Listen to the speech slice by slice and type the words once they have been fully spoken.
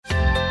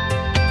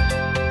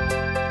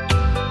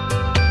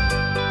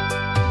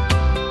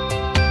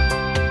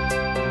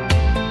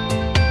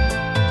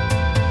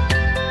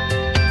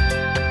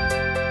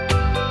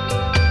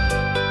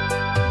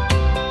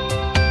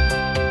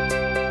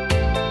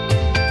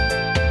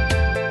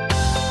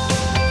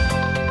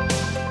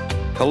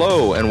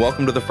Hello, and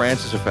welcome to The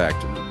Francis Effect.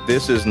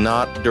 This is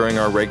not during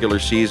our regular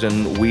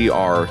season. We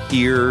are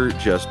here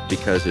just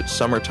because it's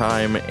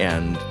summertime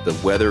and the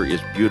weather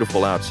is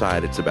beautiful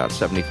outside. It's about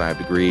 75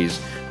 degrees.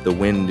 The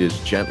wind is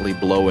gently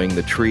blowing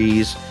the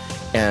trees.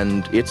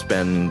 And it's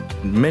been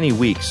many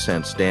weeks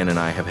since Dan and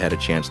I have had a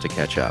chance to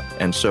catch up.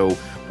 And so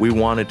we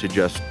wanted to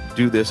just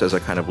do this as a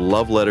kind of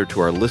love letter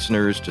to our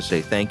listeners, to say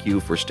thank you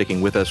for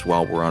sticking with us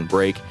while we're on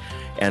break,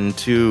 and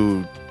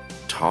to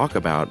talk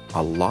about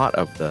a lot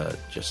of the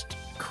just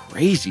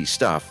crazy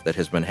stuff that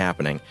has been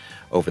happening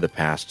over the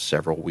past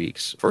several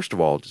weeks. First of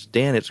all,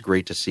 Dan, it's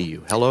great to see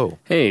you. Hello.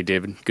 Hey,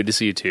 David. Good to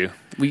see you, too.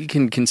 We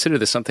can consider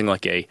this something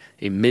like a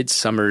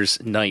Midsummer's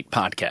Night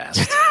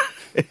podcast.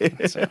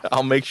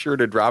 I'll make sure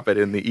to drop it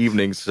in the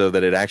evenings so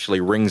that it actually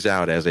rings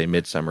out as a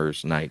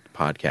Midsummer's Night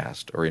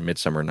podcast or a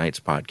Midsummer Night's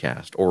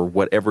podcast or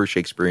whatever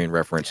Shakespearean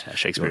reference. Yeah,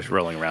 Shakespeare's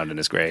rolling around in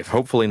his grave.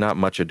 Hopefully not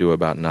Much Ado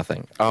About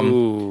Nothing.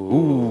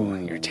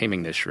 Ooh, you're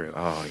taming this shrew.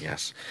 Oh,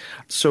 yes.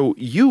 So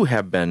you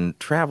have been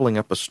traveling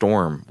up a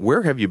storm.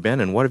 Where have you been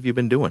and what have you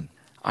been doing?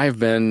 I've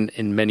been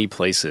in many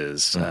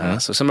places. So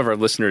some of our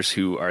listeners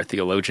who are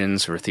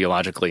theologians or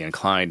theologically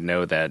inclined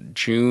know that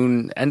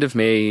June, end of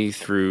May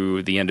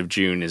through the end of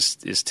June is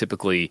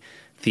typically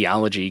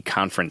theology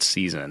conference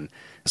season.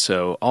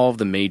 So all of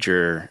the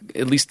major,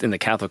 at least in the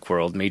Catholic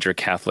world, major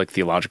Catholic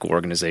theological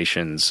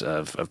organizations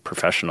of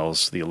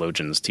professionals,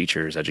 theologians,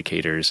 teachers,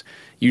 educators,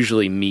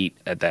 usually meet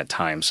at that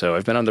time. So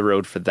I've been on the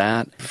road for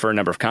that, for a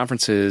number of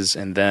conferences,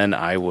 and then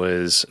I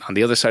was on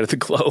the other side of the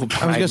globe.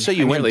 I was going to say,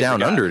 you went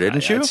down under,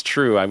 didn't you? That's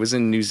true. I was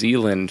in New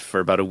Zealand for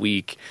about a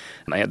week,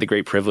 and I had the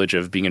great privilege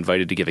of being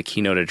invited to give a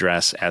keynote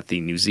address at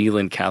the New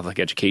Zealand Catholic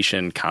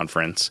Education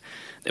Conference,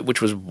 which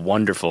was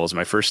wonderful. It was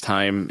my first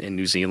time in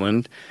New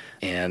Zealand,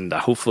 and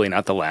hopefully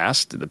not the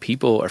last. The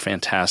people are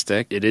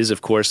fantastic. It is,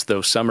 of course,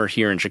 though summer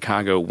here in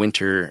Chicago,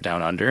 winter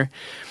down under.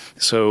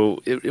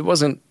 So it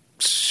wasn't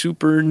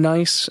super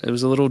nice. It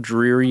was a little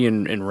dreary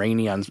and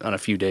rainy on a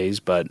few days,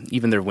 but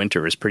even their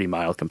winter is pretty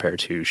mild compared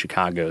to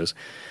Chicago's.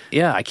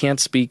 Yeah, I can't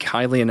speak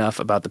highly enough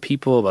about the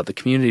people, about the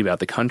community,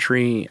 about the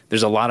country.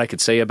 There's a lot I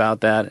could say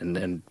about that,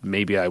 and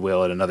maybe I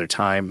will at another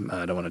time.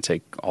 I don't want to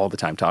take all the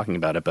time talking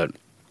about it, but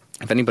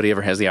if anybody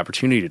ever has the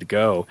opportunity to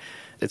go,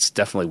 it's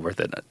definitely worth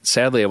it.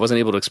 Sadly, I wasn't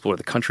able to explore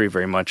the country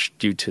very much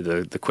due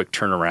to the quick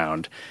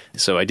turnaround.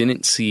 So I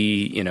didn't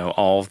see,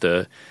 all of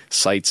the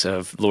sights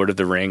of Lord of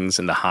the Rings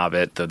and The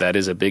Hobbit, though that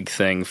is a big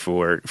thing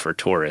for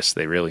tourists.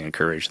 They really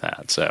encourage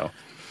that. So.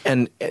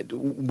 And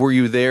were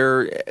you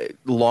there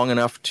long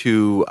enough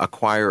to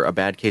acquire a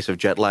bad case of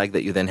jet lag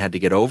that you then had to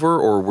get over,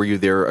 or were you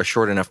there a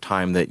short enough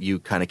time that you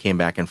kind of came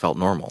back and felt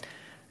normal?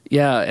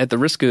 Yeah, at the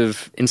risk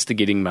of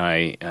instigating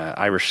my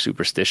Irish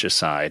superstitious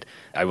side,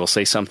 I will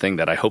say something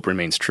that I hope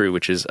remains true,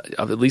 which is,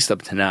 at least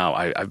up to now,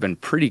 I've been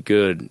pretty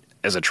good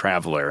as a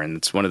traveler, and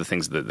it's one of the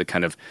things, the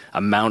kind of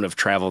amount of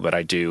travel that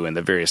I do and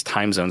the various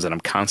time zones that I'm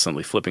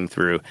constantly flipping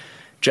through.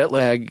 Jet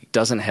lag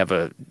doesn't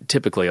have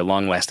typically a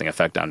long-lasting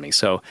effect on me.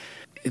 So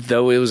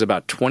though it was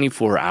about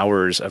 24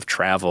 hours of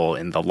travel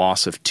in the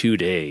loss of 2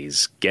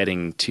 days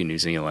getting to New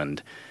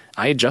Zealand,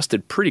 I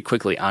adjusted pretty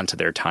quickly onto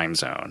their time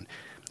zone.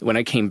 When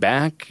I came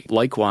back,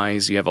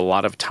 likewise, you have a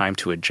lot of time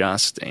to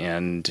adjust,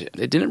 and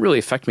it didn't really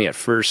affect me at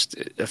first.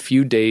 A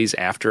few days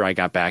after I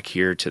got back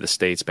here to the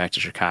States, back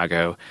to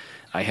Chicago,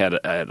 I had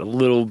a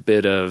little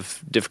bit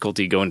of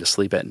difficulty going to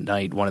sleep at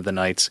night, one of the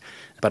nights,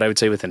 but I would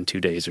say within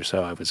 2 days or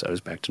so, I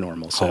was back to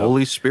normal. So.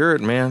 Holy Spirit,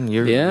 man.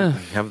 You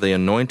have the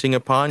anointing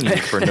upon you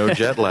for no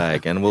jet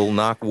lag, and we'll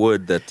knock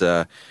wood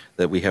that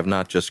we have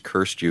not just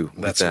cursed you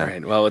with That's that.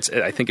 Right. Well,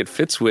 I think it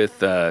fits with,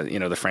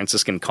 the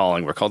Franciscan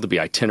calling. We're called to be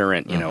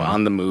itinerant,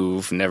 on the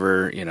move,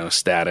 never,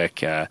 static.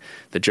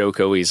 The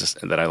joke always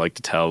that I like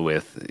to tell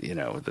with,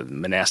 the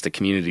monastic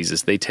communities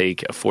is they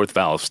take a fourth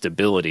vow of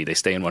stability. They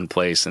stay in one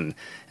place, and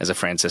as a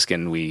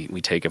Franciscan, we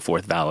take a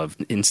fourth vow of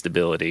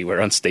instability.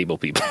 We're unstable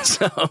people.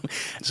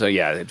 So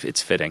yeah,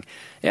 it's fitting.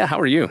 Yeah, how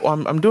are you?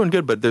 Well, I'm doing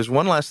good, but there's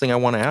one last thing I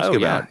want to ask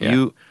about.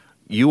 Yeah.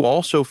 You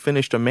also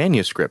finished a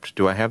manuscript.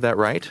 Do I have that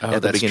right?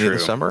 At the beginning of the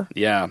summer?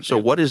 Yeah. So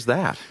what is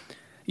that?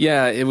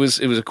 Yeah, it was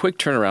a quick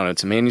turnaround.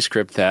 It's a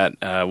manuscript that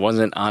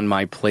wasn't on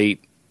my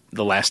plate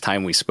the last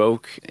time we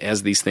spoke.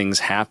 As these things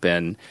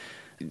happen,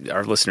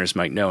 our listeners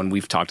might know, and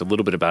we've talked a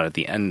little bit about it at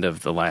the end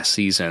of the last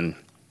season,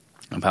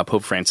 about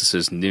Pope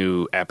Francis's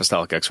new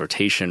apostolic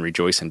exhortation,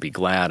 Rejoice and Be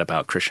Glad,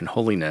 about Christian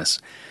holiness.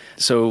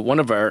 So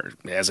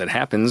as it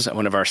happens,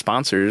 one of our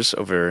sponsors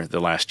over the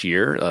last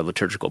year,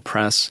 Liturgical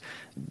Press,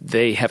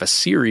 they have a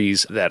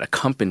series that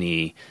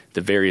accompany the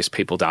various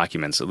papal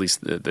documents, at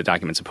least the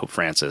documents of Pope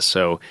Francis.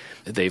 So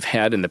they've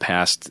had in the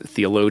past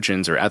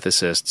theologians or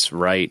ethicists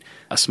write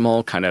a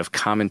small kind of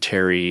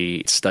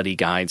commentary study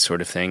guide sort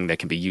of thing that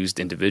can be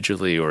used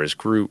individually or as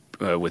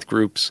with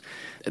groups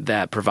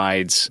that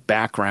provides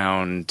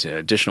background,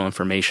 additional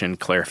information,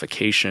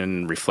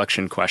 clarification,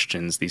 reflection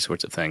questions, these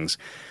sorts of things.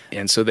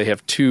 And so they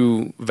have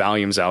 2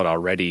 volumes out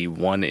already.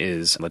 One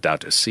is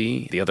Laudato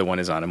Si. The other one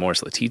is on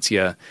Amoris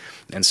Laetitia.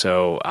 And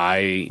so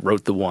I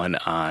wrote the one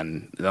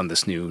on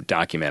this new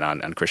document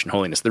on Christian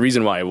holiness. The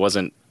reason why I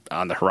wasn't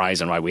on the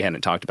horizon, why we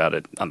hadn't talked about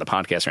it on the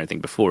podcast or anything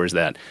before, is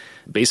that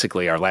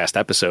basically our last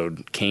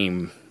episode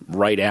came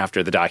right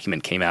after the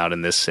document came out,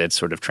 and this had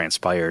sort of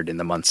transpired in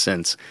the months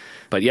since.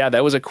 But yeah,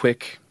 that was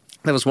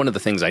one of the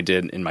things I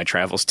did in my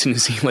travels to New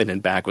Zealand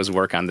and back, was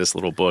work on this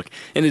little book.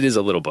 And it is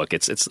a little book.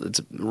 It's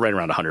right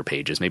around 100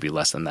 pages, maybe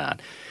less than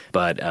that.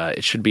 But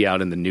it should be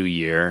out in the new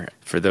year.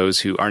 For those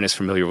who aren't as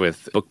familiar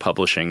with book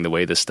publishing, the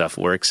way this stuff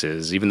works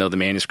is, even though the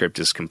manuscript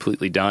is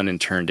completely done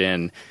and turned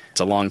in, it's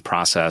a long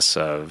process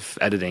of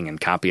editing and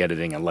copy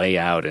editing and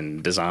layout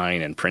and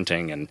design and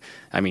printing. And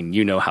I mean,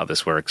 you know how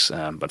this works.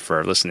 But for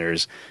our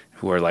listeners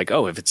who are like,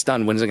 oh, if it's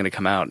done, when is it going to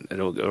come out?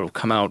 It'll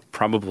come out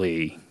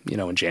probably,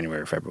 in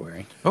January or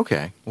February.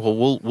 Okay.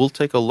 Well, we'll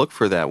take a look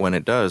for that when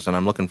it does, and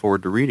I'm looking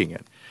forward to reading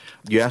it.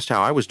 You asked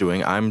how I was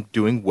doing. I'm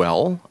doing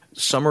well.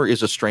 Summer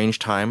is a strange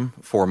time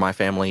for my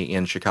family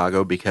in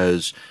Chicago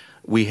because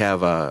we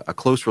have a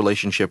close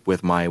relationship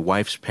with my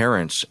wife's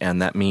parents,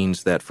 and that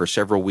means that for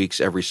several weeks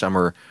every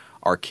summer,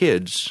 our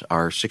kids,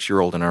 our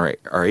 6-year-old and our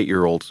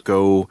 8-year-old,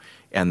 go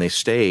and they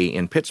stay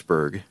in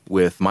Pittsburgh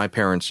with my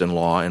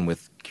parents-in-law and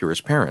with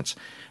Kira's parents.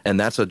 And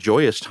that's a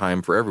joyous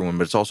time for everyone,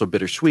 but it's also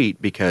bittersweet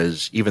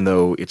because even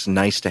though it's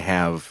nice to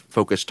have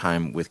focused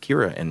time with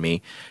Kira and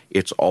me,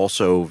 it's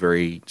also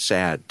very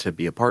sad to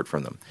be apart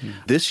from them. Yeah.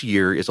 This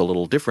year is a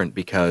little different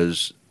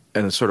because,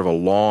 in a sort of a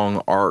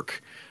long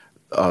arc,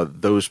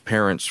 those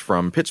parents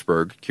from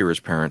Pittsburgh, Kira's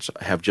parents,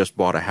 have just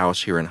bought a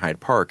house here in Hyde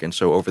Park, and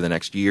so over the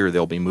next year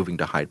they'll be moving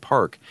to Hyde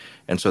Park,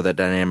 and so that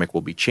dynamic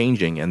will be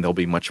changing, and they'll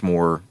be much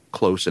more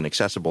close and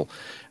accessible.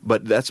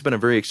 But that's been a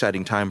very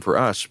exciting time for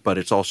us, but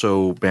it's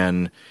also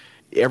been,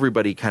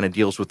 everybody kind of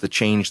deals with the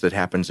change that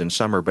happens in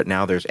summer, but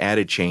now there's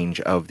added change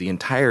of the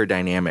entire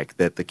dynamic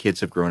that the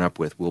kids have grown up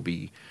with will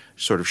be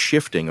sort of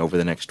shifting over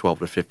the next 12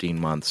 to 15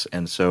 months,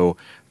 and so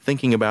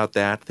thinking about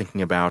that,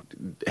 thinking about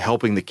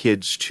helping the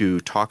kids to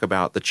talk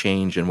about the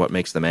change and what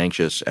makes them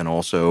anxious and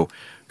also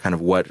kind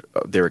of what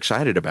they're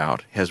excited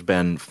about has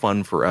been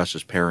fun for us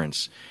as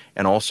parents.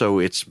 And also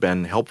it's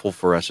been helpful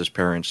for us as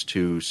parents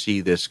to see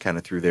this kind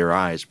of through their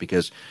eyes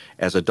because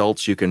as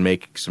adults you can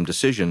make some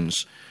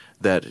decisions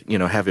that,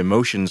 have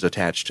emotions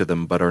attached to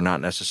them but are not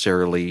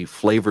necessarily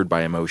flavored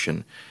by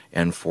emotion.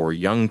 And for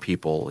young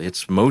people,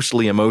 it's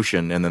mostly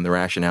emotion and then the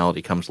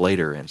rationality comes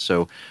later. And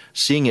so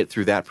seeing it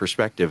through that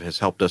perspective has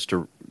helped us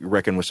to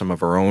reckon with some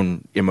of our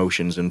own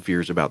emotions and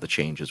fears about the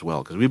change as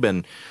well. Because we've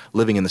been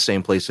living in the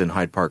same place in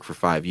Hyde Park for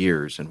 5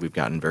 years and we've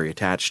gotten very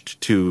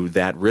attached to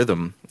that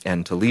rhythm.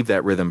 And to leave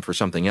that rhythm for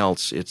something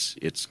else,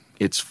 it's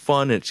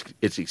fun,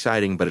 it's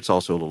exciting, but it's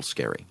also a little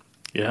scary.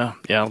 Yeah,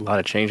 a lot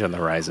of change on the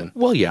horizon.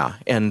 Well, yeah,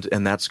 and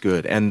that's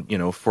good. And,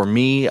 for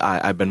me,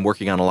 I've been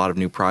working on a lot of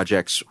new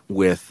projects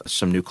with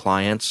some new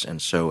clients,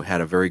 and so had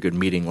a very good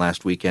meeting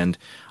last weekend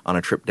on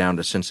a trip down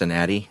to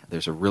Cincinnati.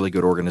 There's a really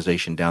good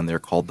organization down there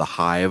called The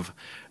Hive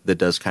that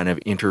does kind of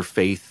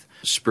interfaith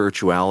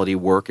spirituality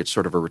work. It's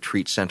sort of a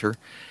retreat center.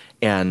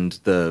 And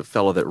the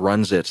fellow that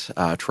runs it,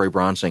 Troy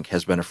Bronsink,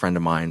 has been a friend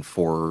of mine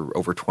for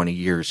over 20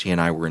 years. He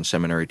and I were in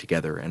seminary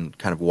together, and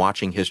kind of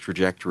watching his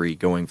trajectory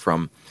going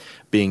from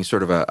being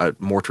sort of a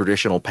more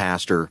traditional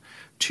pastor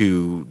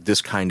to this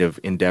kind of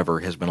endeavor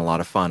has been a lot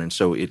of fun. And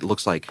so it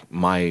looks like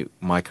my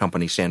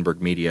company,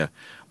 Sandberg Media,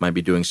 might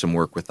be doing some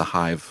work with The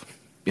Hive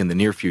in the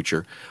near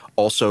future.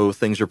 Also,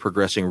 things are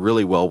progressing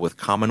really well with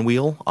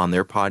Commonweal on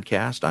their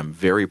podcast. I'm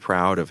very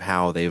proud of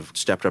how they've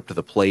stepped up to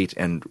the plate,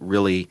 and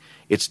really,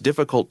 it's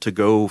difficult to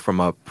go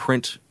from a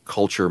print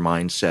culture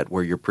mindset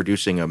where you're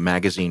producing a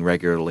magazine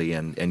regularly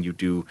and you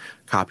do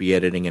copy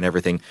editing and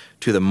everything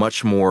to the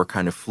much more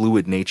kind of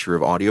fluid nature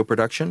of audio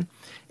production.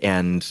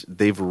 And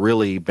they've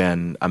really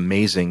been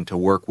amazing to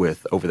work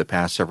with over the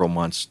past several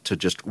months to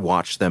just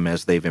watch them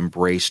as they've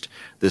embraced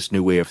this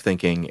new way of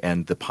thinking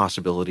and the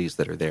possibilities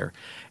that are there.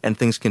 And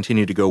things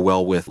continue to go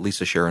well with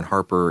Lisa Sharon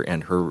Harper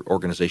and her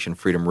organization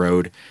Freedom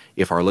Road.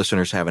 If our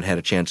listeners haven't had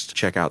a chance to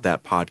check out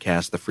that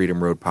podcast, the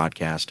Freedom Road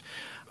podcast,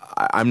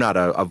 I'm not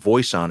a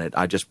voice on it.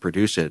 I just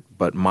produce it.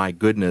 But my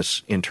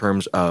goodness, in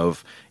terms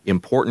of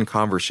important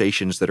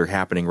conversations that are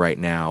happening right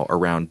now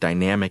around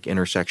dynamic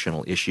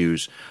intersectional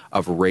issues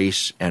of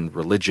race and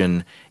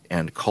religion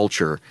and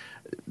culture,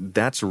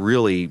 that's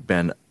really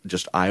been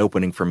just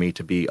eye-opening for me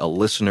to be a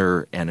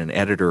listener and an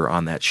editor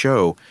on that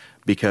show,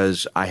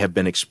 because I have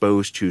been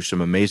exposed to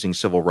some amazing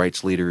civil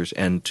rights leaders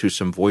and to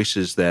some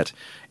voices that,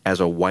 as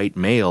a white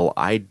male,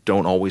 I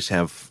don't always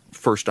have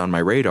first on my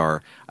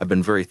radar. I've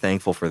been very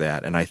thankful for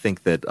that, and I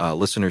think that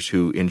listeners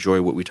who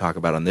enjoy what we talk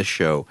about on this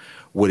show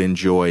would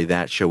enjoy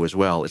that show as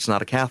well. It's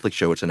not a Catholic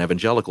show, it's an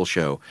evangelical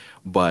show,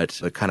 but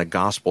the kind of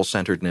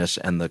gospel-centeredness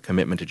and the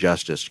commitment to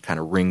justice kind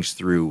of rings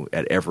through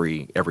at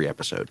every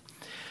episode.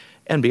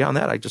 And beyond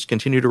that, I just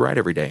continue to write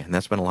every day, and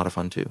that's been a lot of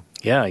fun too.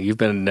 Yeah, you've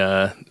been,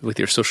 with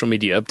your social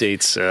media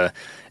updates,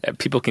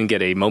 people can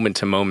get a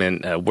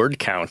moment-to-moment word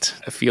count.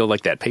 I feel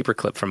like that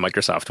paperclip from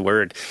Microsoft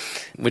Word,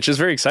 which is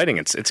very exciting.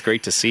 It's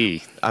great to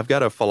see. I've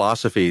got a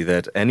philosophy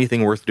that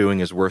anything worth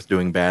doing is worth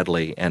doing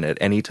badly, and at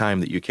any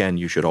time that you can,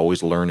 you should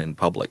always learn in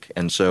public.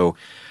 And so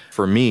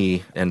for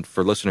me, and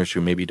for listeners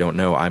who maybe don't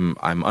know, I'm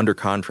under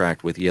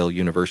contract with Yale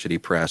University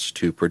Press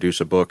to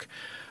produce a book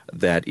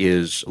that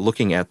is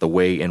looking at the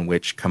way in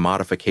which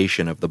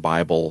commodification of the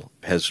Bible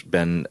has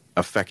been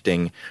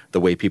affecting the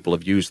way people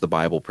have used the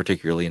Bible,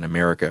 particularly in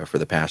America, for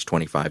the past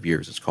 25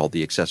 years. It's called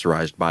The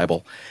Accessorized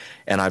Bible.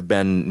 And I've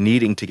been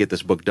needing to get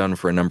this book done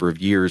for a number of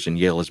years, and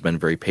Yale has been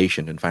very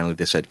patient. And finally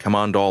they said, come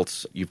on,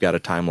 Daltz, you've got a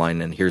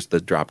timeline, and here's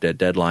the drop-dead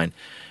deadline.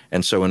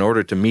 And so in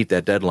order to meet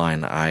that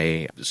deadline,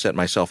 I set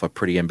myself a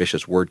pretty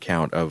ambitious word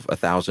count of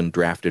 1,000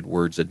 drafted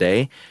words a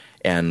day,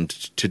 and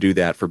to do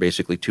that for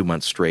basically 2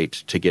 months straight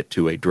to get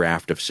to a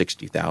draft of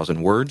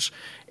 60,000 words.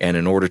 And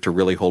in order to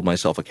really hold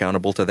myself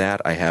accountable to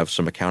that, I have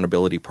some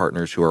accountability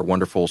partners who are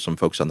wonderful, some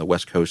folks on the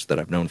West Coast that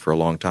I've known for a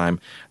long time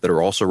that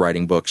are also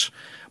writing books.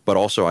 But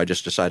also I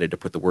just decided to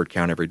put the word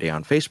count every day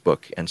on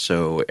Facebook. And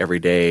so every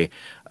day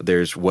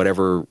there's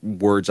whatever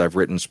words I've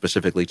written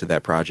specifically to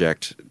that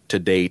project to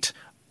date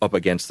up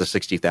against the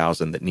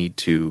 60,000 that need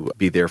to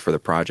be there for the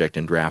project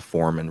in draft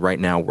form. And right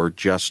now we're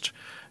just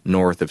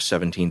north of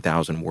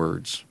 17,000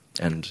 words,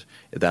 and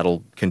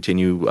that'll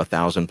continue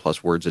 1,000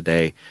 plus words a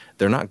day.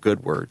 They're not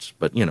good words,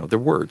 but they're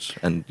words,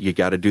 and you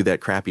got to do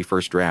that crappy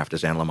first draft,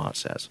 as Anne Lamott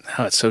says.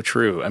 Oh, it's so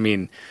true. I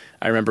mean,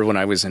 I remember when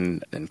I was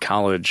in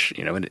college,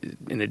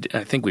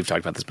 I think we've talked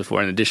about this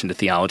before. In addition to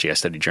theology, I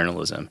studied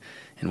journalism,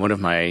 and one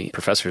of my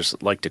professors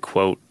liked to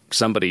quote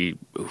somebody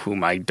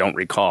whom I don't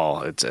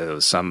recall. It's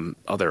some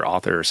other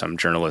author, some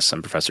journalist,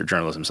 some professor of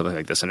journalism, something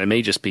like this. And it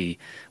may just be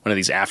one of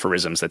these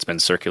aphorisms that's been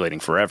circulating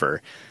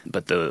forever.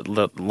 But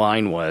the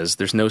line was,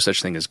 there's no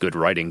such thing as good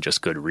writing,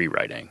 just good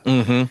rewriting.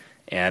 Mm-hmm.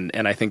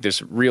 And I think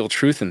there's real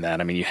truth in that.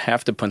 I mean, you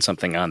have to put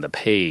something on the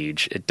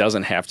page. It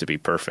doesn't have to be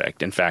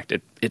perfect. In fact,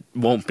 it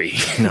won't be.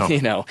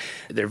 No.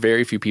 There are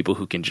very few people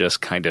who can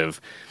just kind of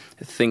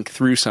think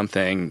through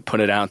something, put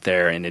it out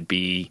there, and it'd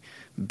be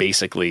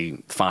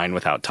basically fine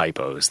without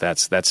typos.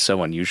 That's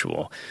so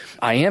unusual.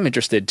 I am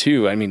interested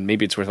too. I mean,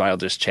 maybe it's worthwhile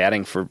just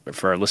chatting for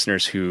our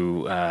listeners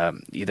who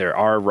either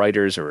are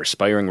writers or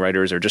aspiring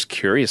writers or just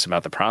curious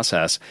about the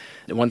process.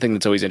 One thing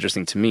that's always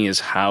interesting to me is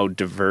how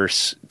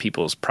diverse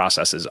people's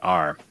processes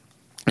are.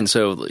 And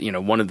so,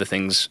 one of the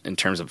things in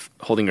terms of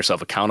holding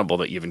yourself accountable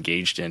that you've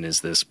engaged in is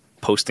this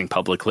posting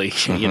publicly.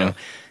 Mm-hmm.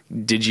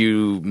 Did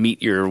you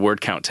meet your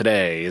word count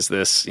today? Is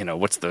this,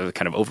 what's the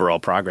kind of overall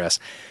progress?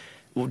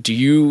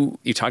 You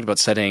talked about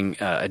setting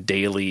a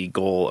daily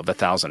goal of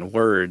 1,000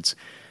 words.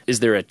 Is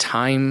there a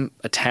time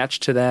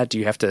attached to that? Do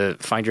you have to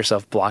find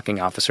yourself blocking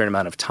off a certain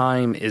amount of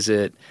time? Is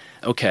it,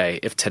 okay,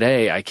 if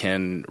today I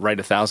can write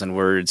 1,000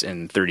 words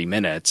in 30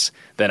 minutes,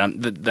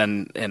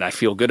 then and I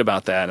feel good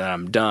about that and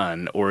I'm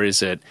done? Or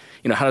is it,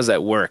 how does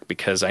that work?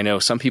 Because I know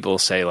some people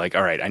say like,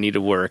 all right, I need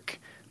to work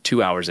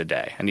 2 hours a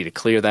day. I need to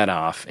clear that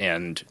off,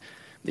 and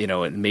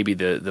maybe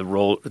the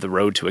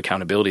road to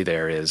accountability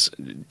there is,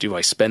 do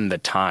I spend the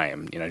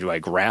time? Do I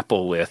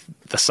grapple with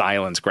the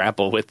silence,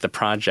 grapple with the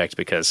project?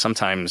 Because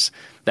sometimes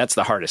that's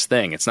the hardest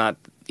thing. It's not,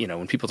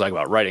 when people talk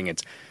about writing,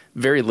 it's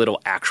very little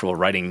actual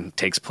writing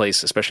takes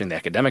place, especially in the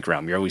academic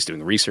realm. You're always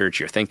doing research,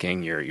 you're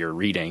thinking, you're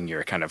reading,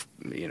 you're kind of,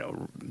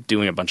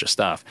 doing a bunch of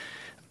stuff.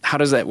 How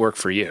does that work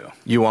for you?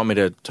 You want me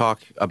to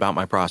talk about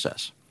my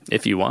process?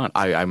 If you want.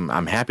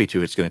 I'm happy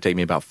to. It's going to take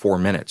me about 4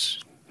 minutes.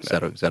 Is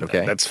that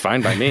okay? That's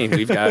fine by me.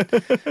 We've got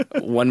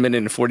 1 minute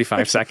and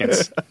 45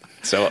 seconds.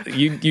 So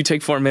you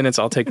take 4 minutes,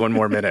 I'll take 1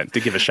 more minute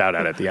to give a shout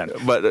out at the end.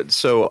 But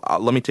so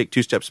let me take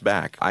 2 steps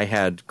back. I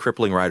had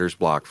crippling writer's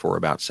block for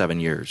about 7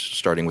 years,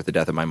 starting with the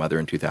death of my mother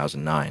in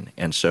 2009.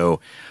 And so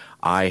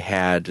I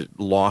had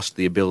lost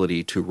the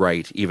ability to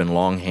write even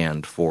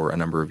longhand for a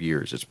number of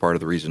years. It's part of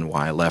the reason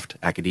why I left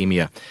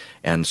academia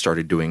and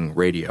started doing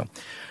radio.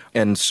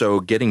 And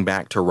so getting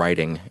back to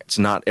writing, it's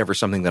not ever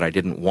something that I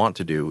didn't want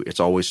to do. It's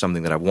always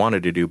something that I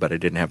wanted to do, but I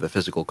didn't have the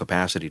physical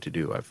capacity to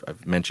do.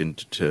 I've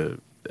mentioned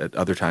at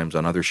other times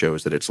on other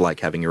shows that it's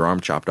like having your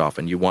arm chopped off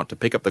and you want to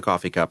pick up the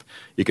coffee cup.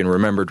 You can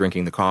remember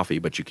drinking the coffee,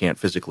 but you can't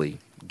physically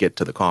get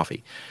to the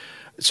coffee.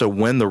 So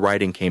when the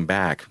writing came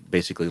back,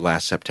 basically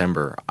last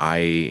September,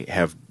 I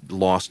have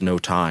lost no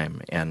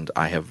time, and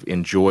I have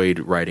enjoyed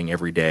writing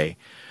every day.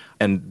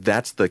 And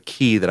that's the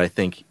key that I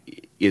think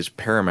is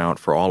paramount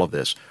for all of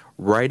this.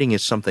 Writing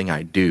is something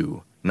I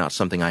do, not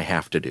something I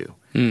have to do.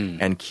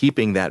 And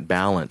keeping that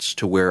balance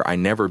to where I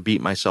never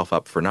beat myself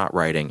up for not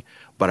writing,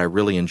 but I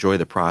really enjoy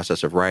the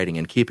process of writing,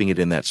 and keeping it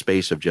in that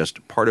space of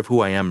just part of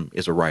who I am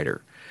is a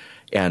writer.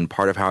 And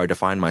part of how I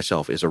define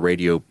myself is a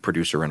radio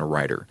producer and a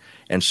writer.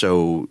 And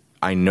so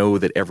I know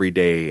that every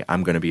day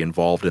I'm going to be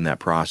involved in that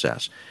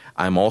process.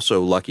 I'm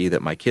also lucky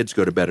that my kids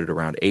go to bed at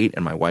around 8,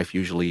 and my wife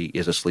usually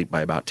is asleep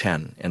by about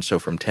 10. And so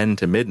from 10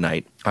 to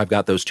midnight, I've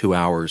got those 2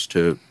 hours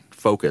to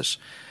focus.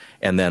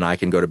 and then I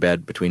can go to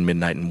bed between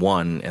midnight and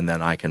 1, and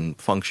then I can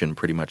function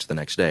pretty much the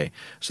next day.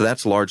 So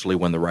that's largely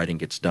when the writing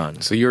gets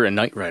done. So you're a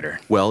night writer.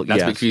 Well, not yes.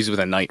 to be confused with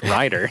a night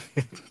rider.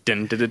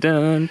 Dun, dun, dun,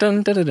 dun,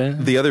 dun, dun,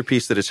 dun. The other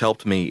piece that has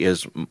helped me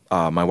is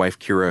my wife,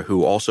 Kira,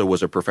 who also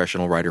was a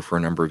professional writer for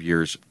a number of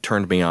years,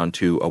 turned me on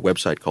to a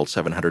website called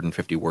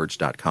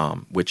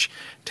 750words.com, which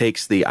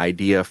takes the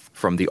idea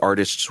from The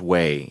Artist's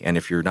Way. And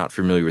if you're not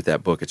familiar with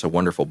that book, it's a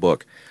wonderful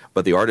book.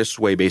 But The Artist's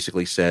Way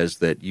basically says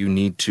that you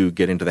need to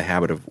get into the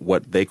habit of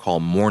what they call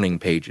morning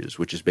pages,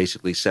 which is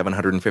basically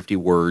 750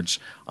 words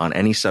on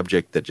any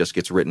subject that just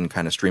gets written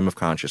kind of stream of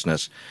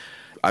consciousness.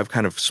 I've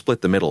kind of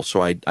split the middle.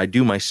 So I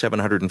do my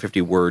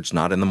 750 words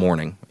not in the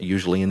morning,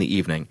 usually in the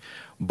evening.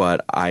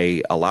 But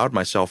I allowed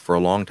myself for a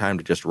long time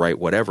to just write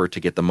whatever to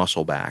get the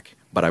muscle back.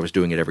 But I was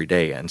doing it every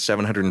day. And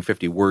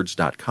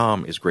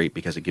 750words.com is great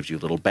because it gives you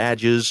little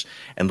badges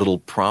and little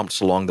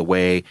prompts along the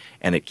way,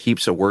 and it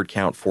keeps a word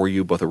count for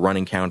you, both a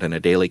running count and a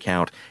daily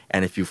count.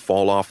 And if you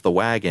fall off the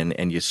wagon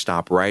and you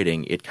stop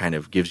writing, it kind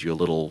of gives you a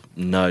little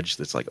nudge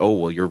that's like, oh,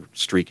 well, your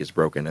streak is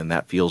broken, and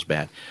that feels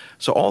bad.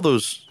 So all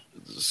those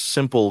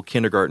simple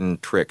kindergarten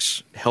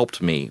tricks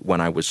helped me when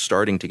I was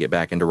starting to get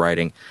back into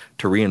writing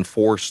to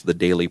reinforce the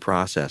daily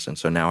process. And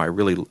so now I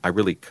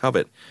really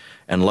covet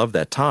and love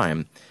that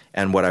time.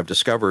 And what I've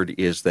discovered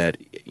is that,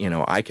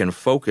 I can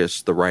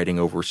focus the writing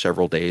over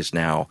several days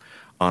now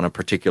on a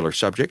particular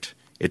subject.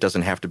 It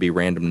doesn't have to be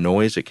random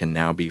noise. It can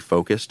now be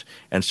focused.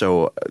 And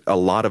so a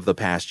lot of the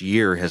past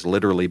year has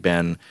literally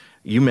been,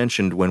 you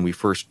mentioned when we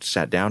first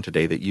sat down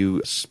today that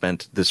you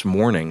spent this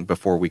morning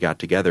before we got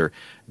together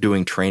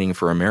doing training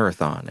for a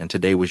marathon, and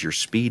today was your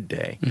speed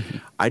day. Mm-hmm.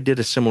 I did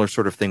a similar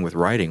sort of thing with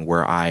writing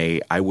where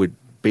I would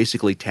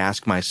basically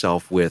task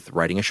myself with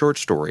writing a short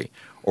story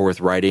or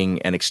with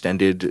writing an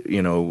extended,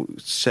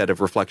 set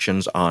of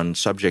reflections on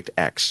subject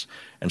X.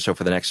 And so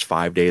for the next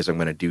 5 days, I'm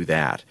going to do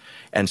that.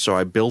 And so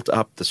I built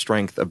up the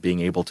strength of being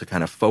able to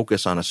kind of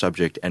focus on a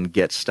subject and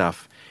get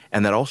stuff.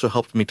 And that also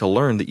helped me to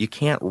learn that you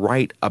can't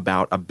write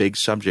about a big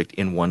subject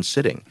in one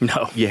sitting.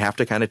 No. You have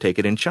to kind of take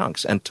it in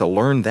chunks. And to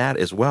learn that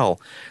as well,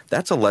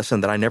 that's a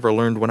lesson that I never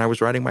learned when I was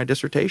writing my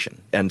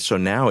dissertation. And so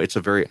now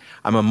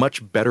I'm a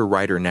much better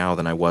writer now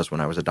than I was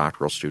when I was a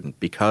doctoral student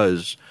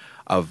because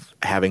of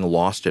having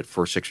lost it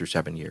for 6 or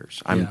 7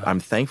 years. I'm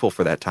thankful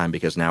for that time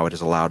because now it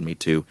has allowed me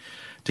to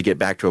get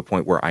back to a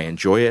point where I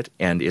enjoy it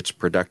and it's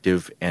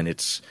productive and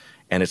it's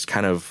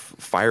kind of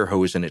fire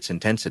hose in its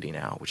intensity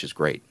now, which is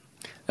great.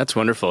 That's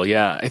wonderful.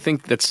 Yeah, I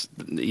think that's,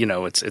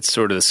 it's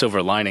sort of the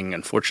silver lining,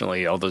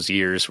 unfortunately, all those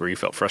years where you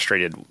felt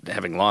frustrated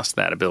having lost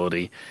that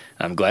ability.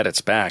 I'm glad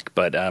it's back.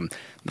 But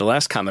the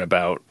last comment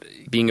about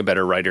being a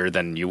better writer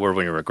than you were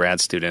when you were a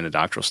grad student, a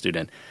doctoral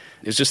student,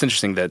 it was just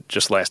interesting that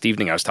just last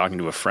evening I was talking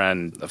to a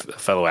friend, a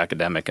fellow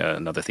academic,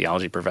 another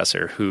theology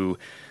professor, who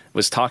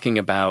was talking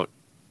about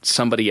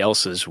somebody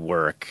else's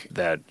work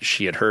that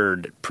she had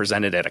heard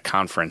presented at a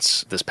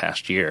conference this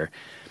past year.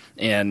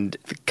 And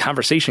the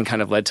conversation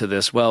kind of led to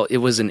this, well, it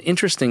was an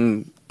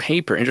interesting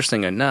paper,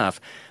 interesting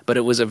enough, but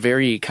it was a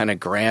very kind of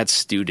grad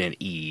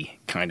student-y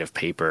kind of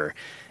paper.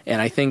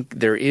 And I think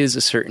there is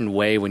a certain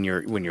way when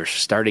you're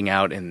starting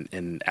out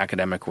in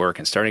academic work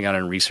and starting out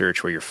in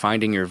research where you're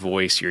finding your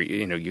voice,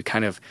 you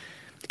kind of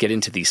get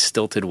into these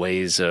stilted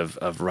ways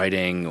of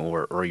writing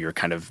or you're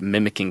kind of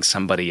mimicking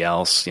somebody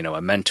else,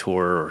 a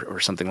mentor or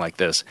something like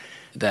this,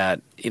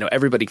 that,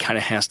 everybody kind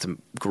of has to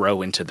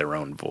grow into their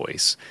own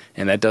voice.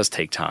 And that does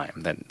take time.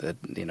 That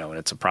and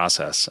it's a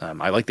process.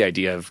 I like the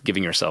idea of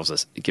giving yourself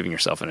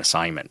an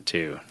assignment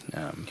too.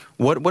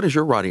 What is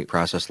your writing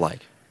process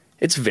like?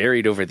 It's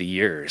varied over the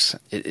years.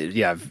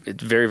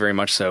 It's very, very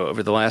much so.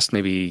 Over the last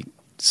maybe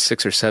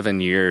 6 or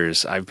 7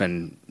 years, I've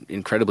been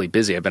incredibly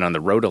busy. I've been on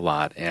the road a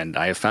lot, and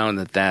I have found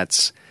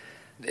that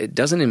it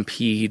doesn't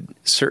impede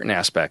certain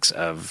aspects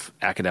of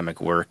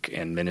academic work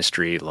and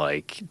ministry,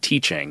 like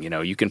teaching.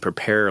 You can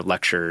prepare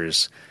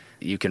lectures,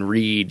 you can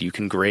read, you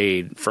can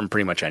grade from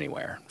pretty much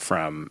anywhere,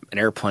 from an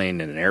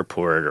airplane in an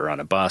airport or on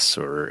a bus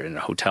or in a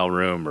hotel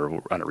room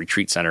or on a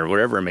retreat center,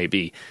 whatever it may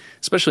be.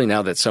 Especially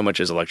now that so much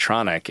is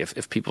electronic,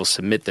 if people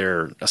submit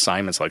their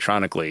assignments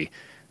electronically,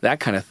 that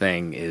kind of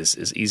thing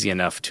is easy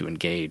enough to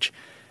engage.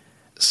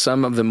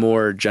 Some of the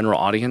more general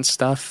audience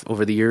stuff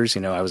over the years,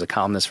 I was a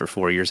columnist for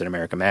 4 years at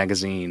America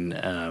Magazine.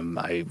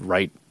 I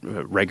write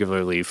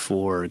regularly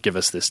for Give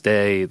Us This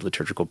Day,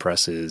 Liturgical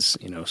Press's,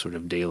 sort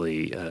of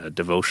daily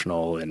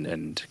devotional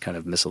and kind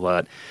of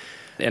missalette.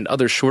 And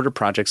other shorter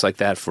projects like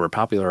that for a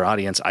popular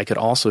audience, I could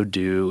also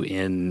do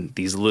in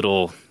these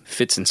little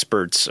fits and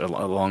spurts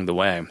along the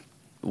way.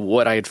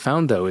 What I had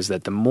found, though, is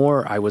that the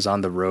more I was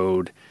on the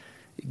road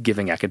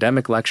giving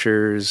academic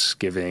lectures,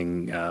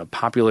 giving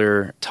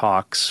popular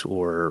talks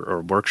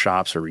or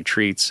workshops or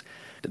retreats,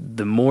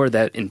 the more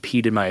that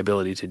impeded my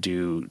ability to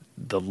do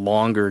the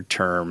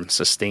longer-term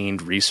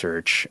sustained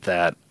research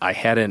that I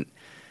hadn't,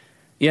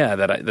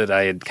 that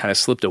I had kind of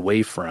slipped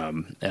away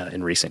from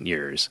in recent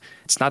years.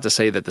 It's not to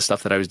say that the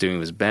stuff that I was doing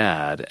was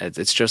bad.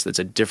 It's just it's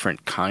a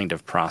different kind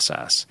of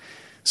process.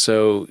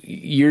 So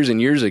years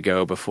and years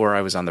ago, before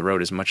I was on the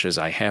road as much as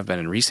I have been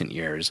in recent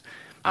years,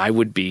 I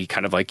would be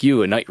kind of like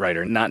you, a night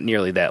writer, not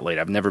nearly that late.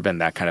 I've never been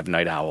that kind of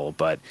night owl,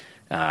 but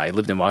I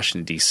lived in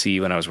Washington, D.C.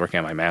 when I was working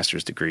on my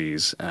master's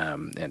degrees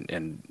and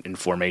in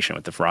formation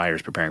with the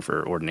friars, preparing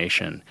for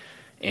ordination.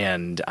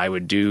 And I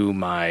would do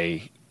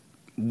my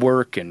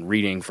work and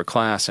reading for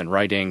class and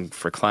writing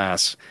for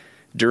class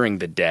during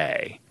the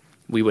day.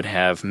 We would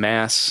have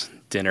mass,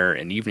 dinner,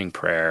 and evening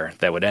prayer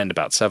that would end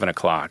about 7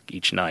 o'clock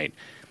each night.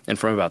 And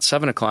from about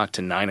 7 o'clock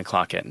to 9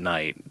 o'clock at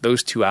night,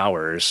 those 2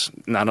 hours,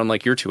 not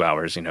unlike your 2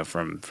 hours,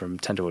 from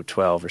 10 to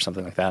 12 or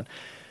something like that,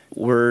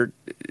 were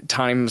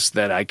times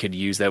that I could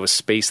use, that was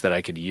space that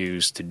I could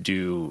use to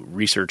do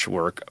research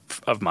work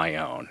of my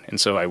own. And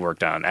so I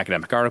worked on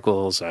academic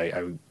articles,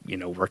 I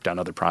worked on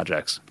other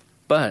projects.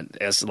 But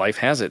as life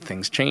has it,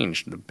 things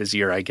change. The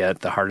busier I get,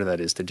 the harder that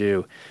is to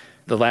do.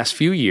 The last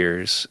few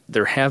years,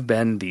 there have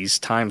been these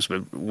times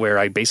where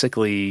I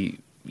basically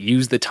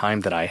use the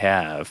time that I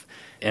have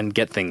and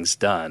get things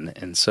done.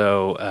 And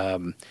so,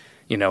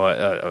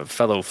 a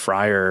fellow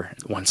friar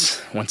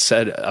once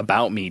said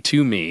about me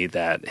to me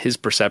that his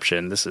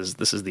perception, this is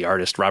the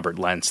artist Robert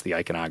Lentz, the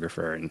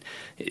iconographer, and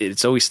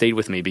it's always stayed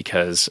with me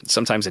because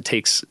sometimes it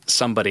takes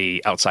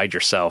somebody outside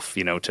yourself,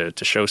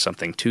 to show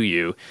something to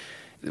you.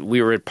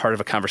 We were part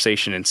of a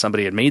conversation and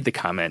somebody had made the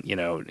comment,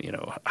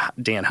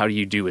 Dan, how do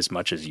you do as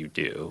much as you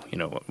do,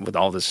 with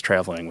all this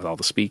traveling, with all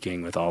the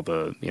speaking, with all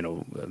the,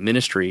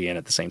 ministry and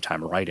at the same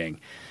time writing.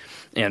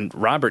 And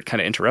Robert kind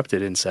of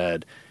interrupted and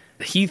said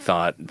he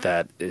thought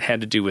that it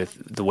had to do with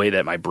the way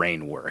that my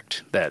brain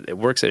worked, that it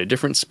works at a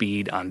different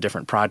speed on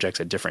different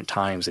projects at different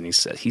times. And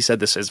he said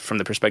this is from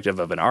the perspective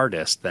of an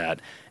artist,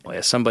 that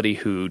as somebody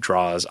who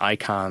draws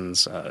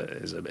icons,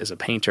 as a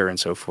painter and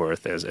so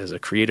forth, as a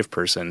creative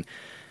person,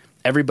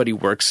 everybody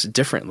works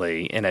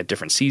differently and at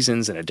different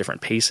seasons and at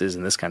different paces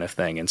and this kind of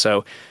thing. And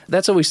so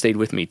that's always stayed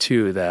with me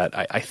too, that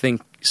I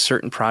think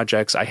certain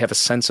projects, I have a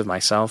sense of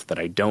myself that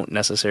I don't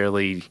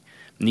necessarily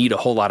need a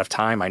whole lot of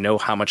time. I know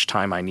how much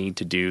time I need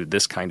to do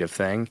this kind of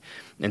thing.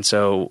 And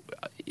so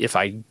if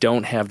I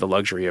don't have the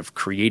luxury of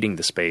creating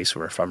the space,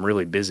 or if I'm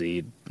really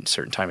busy a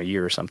certain time of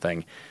year or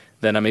something,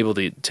 then I'm able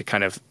to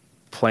kind of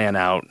plan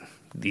out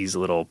these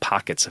little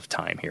pockets of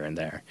time here and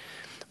there.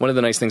 One of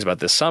the nice things about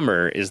this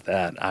summer is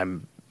that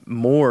I'm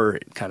more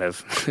kind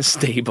of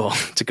stable,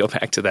 to go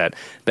back to that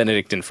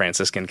Benedictine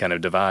Franciscan kind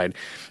of divide,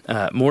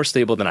 more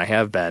stable than I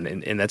have been,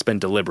 and that's been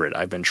deliberate.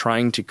 I've been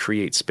trying to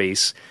create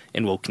space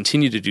and will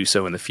continue to do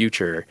so in the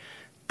future,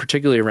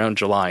 particularly around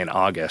July and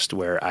August,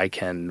 where I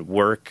can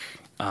work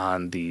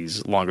on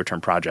these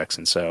longer-term projects.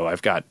 And so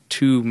I've got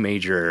two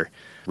major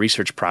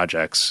research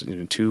projects,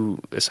 two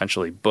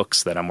essentially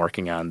books that I'm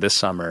working on this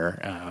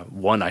summer.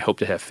 One I hope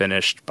to have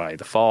finished by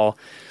the fall.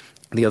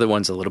 The other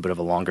one's a little bit of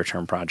a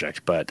longer-term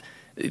project, but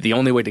the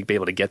only way to be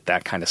able to get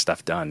that kind of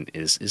stuff done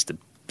is to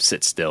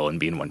sit still and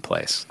be in one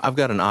place. I've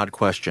got an odd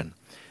question.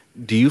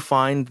 Do you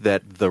find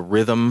that the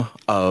rhythm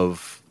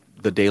of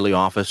the daily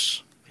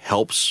office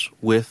helps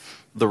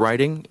with the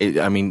writing?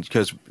 I mean,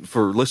 because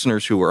for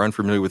listeners who are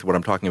unfamiliar with what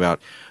I'm talking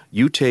about,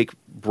 you take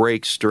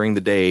breaks during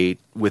the day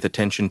with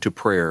attention to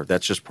prayer.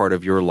 That's just part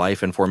of your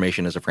life and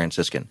formation as a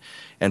Franciscan.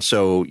 And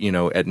so,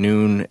 at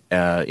noon,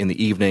 in the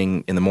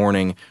evening, in the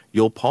morning,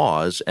 you'll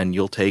pause and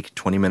you'll take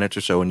 20 minutes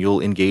or so and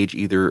you'll engage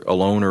either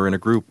alone or in a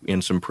group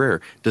in some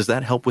prayer. Does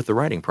that help with the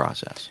writing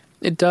process?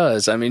 It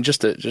does. I mean,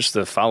 just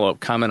a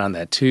follow-up comment on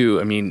that too.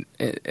 I mean,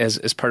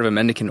 as part of a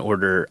mendicant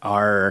order,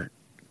 our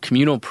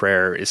communal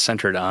prayer is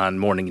centered on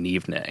morning and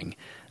evening.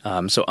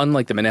 So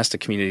unlike the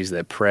monastic communities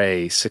that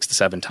pray 6 to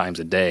 7 times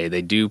a day,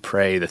 they do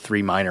pray the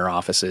 3 minor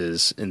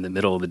offices in the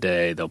middle of the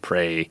day. They'll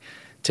pray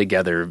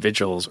together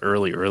vigils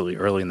early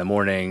in the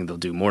morning. They'll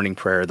do morning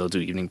prayer, they'll do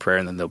evening prayer,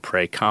 and then they'll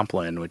pray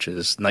Compline, which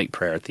is night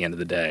prayer at the end of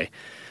the day.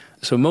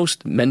 So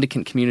most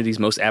mendicant communities,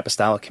 most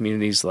apostolic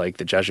communities like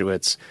the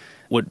Jesuits,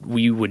 what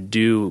we would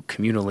do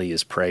communally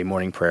is pray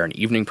morning prayer and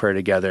evening prayer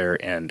together,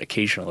 and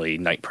occasionally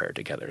night prayer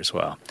together as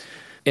well.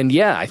 And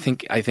yeah, I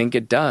think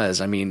it does.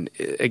 I mean,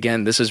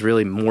 again, this is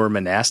really more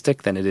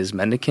monastic than it is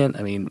mendicant.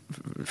 I mean,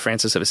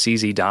 Francis of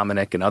Assisi,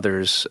 Dominic, and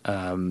others,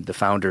 the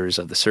founders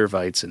of the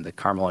Servites and the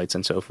Carmelites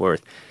and so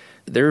forth,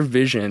 their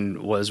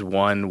vision was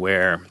one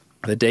where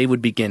the day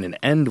would begin and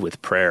end with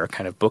prayer,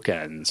 kind of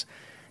bookends,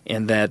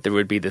 and that there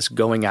would be this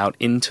going out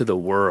into the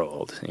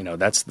world.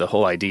 That's the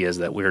whole idea, is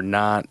that we're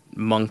not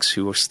monks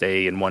who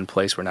stay in one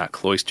place. We're not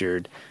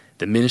cloistered.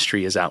 The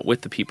ministry is out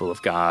with the people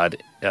of God,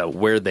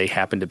 where they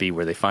happen to be,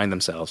 where they find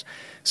themselves.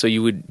 So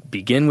you would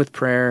begin with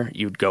prayer.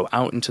 You'd go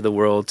out into the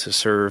world to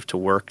serve, to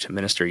work, to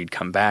minister. You'd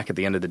come back at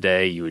the end of the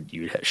day.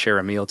 You'd share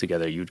a meal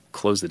together. You'd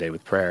close the day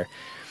with prayer.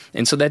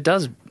 And so that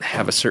does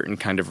have a certain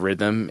kind of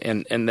rhythm,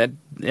 and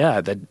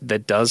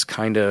that does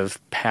kind of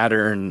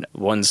pattern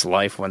one's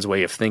life, one's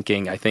way of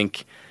thinking. I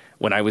think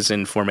when I was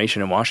in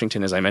formation in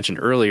Washington, as I mentioned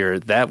earlier,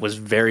 that was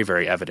very,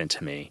 very evident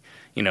to me.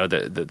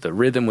 The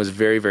rhythm was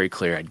very, very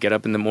clear. I'd get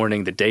up in the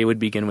morning, the day would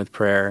begin with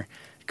prayer,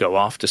 go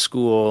off to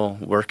school,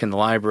 work in the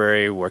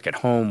library, work at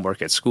home,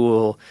 work at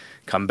school,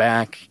 come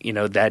back.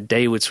 That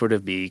day would sort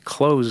of be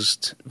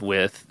closed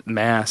with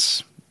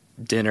mass,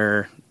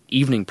 dinner,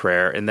 evening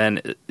prayer, and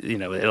then,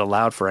 it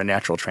allowed for a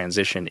natural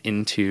transition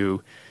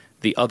into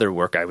the other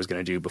work I was going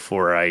to do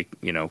before I,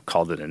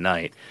 called it a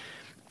night.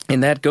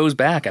 And that goes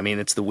back.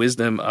 It's the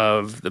wisdom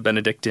of the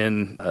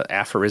Benedictine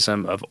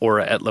aphorism of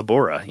ora et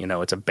labora.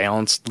 It's a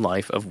balanced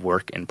life of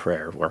work and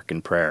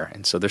prayer.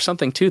 And so there's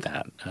something to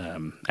that.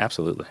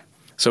 Absolutely.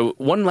 So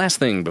one last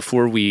thing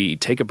before we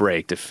take a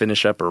break to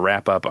finish up or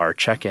wrap up our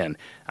check-in.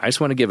 I just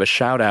want to give a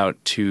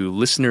shout-out to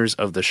listeners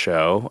of the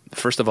show.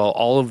 First of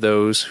all of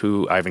those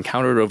who I've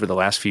encountered over the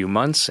last few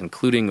months,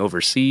 including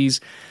overseas.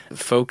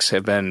 Folks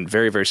have been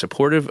very, very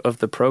supportive of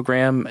the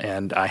program,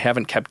 and I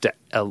haven't kept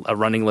a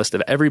running list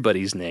of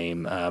everybody's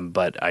name,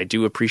 but I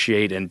do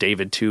appreciate, and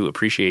David too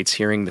appreciates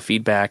hearing the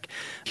feedback,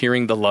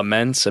 hearing the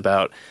laments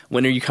about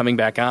when are you coming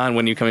back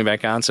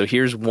on. So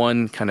here's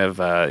one kind of,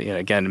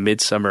 again,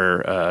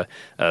 midsummer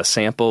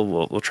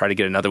sample. We'll try to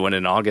get another one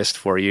in August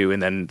for you,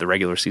 and then the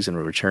regular season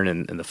will return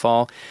in the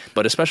fall.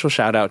 But a special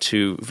shout out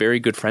to very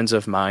good friends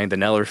of mine, the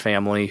Neller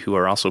family, who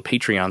are also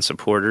Patreon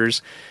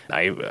supporters.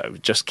 I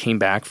just came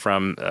back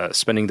from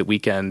spending the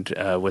weekend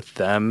with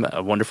them,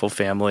 a wonderful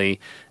family.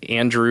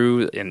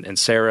 Andrew and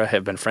Sarah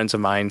have been friends of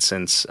mine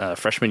since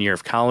freshman year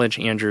of college.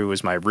 Andrew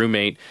was my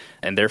roommate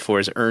and therefore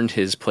has earned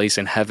his place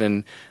in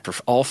heaven for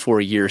all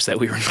 4 years that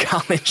we were in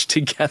college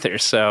together.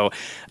 So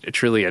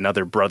truly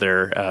another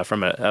brother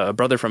from a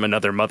brother from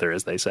another mother,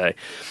 as they say.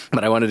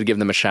 But I wanted to give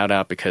them a shout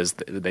out because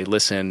they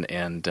listen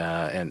and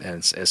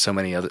as so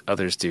many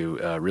others do,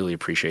 really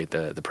appreciate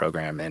the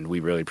program, and we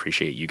really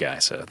appreciate you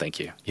guys. So thank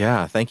you.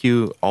 Yeah, thank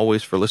you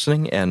always for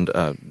listening. And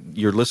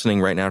you're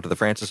listening right now to The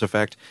Francis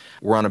Effect.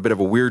 We're on a bit of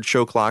a weird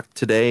show clock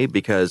today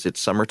because it's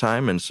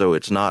summertime, and so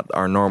it's not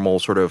our normal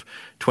sort of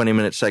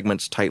 20-minute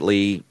segments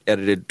tightly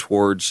edited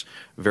towards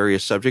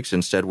various subjects.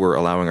 Instead, we're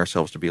allowing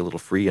ourselves to be a little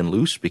free and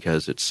loose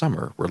because it's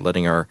summer. We're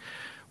letting our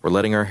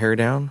hair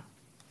down.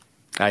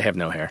 I have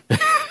no hair.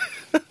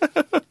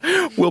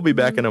 We'll be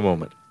back in a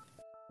moment.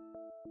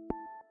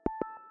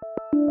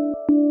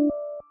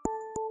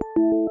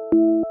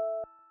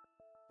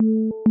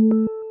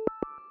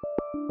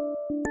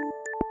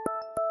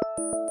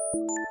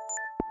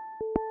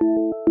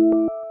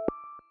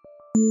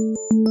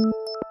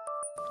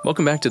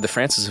 Welcome back to The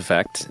Francis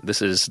Effect.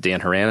 This is Dan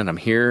Horan, and I'm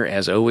here,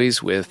 as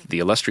always, with the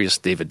illustrious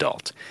David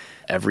Dault.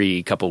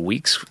 Every couple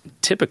weeks,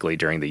 typically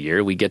during the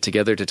year, we get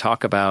together to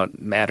talk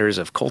about matters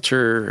of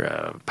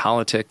culture,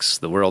 politics,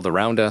 the world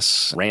around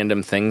us,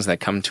 random things that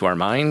come to our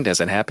mind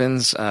as it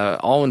happens,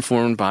 all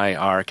informed by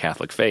our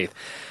Catholic faith.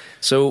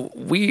 So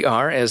we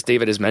are, as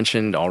David has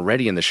mentioned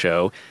already in the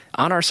show,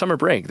 on our summer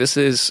break. This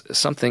is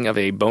something of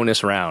a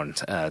bonus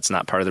round. It's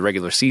not part of the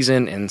regular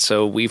season, and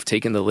so we've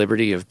taken the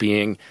liberty of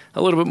being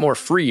a little bit more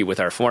free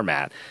with our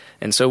format.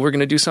 And so we're going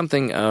to do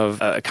something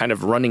of a kind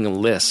of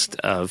running list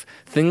of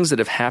things that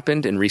have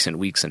happened in recent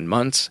weeks and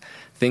months,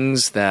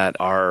 things that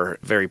are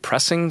very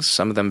pressing,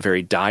 some of them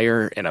very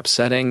dire and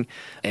upsetting,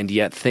 and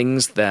yet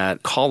things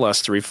that call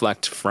us to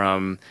reflect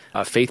from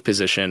a faith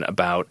position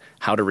about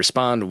how to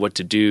respond, what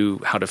to do,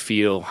 how to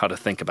feel, how to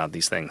think about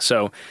these things.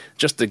 So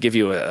just to give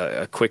you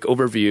a quick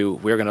overview,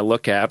 we're going to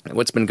look at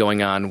what's been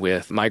going on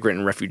with migrant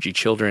and refugee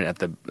children at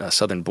the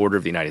southern border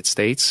of the United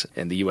States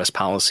and the U.S.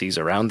 policies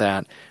around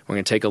that. We're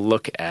going to take a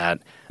look at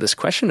this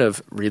question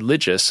of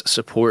religious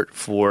support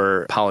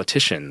for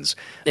politicians.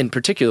 In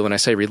particular, when I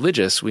say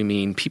religious, we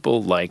mean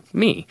people like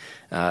me,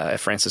 a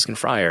Franciscan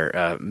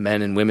friar,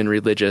 men and women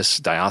religious,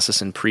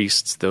 diocesan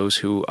priests, those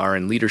who are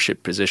in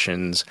leadership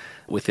positions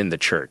within the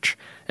church.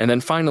 And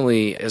then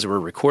finally, as we're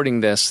recording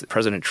this,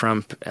 President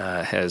Trump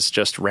has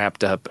just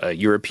wrapped up a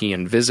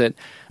European visit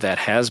that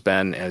has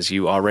been, as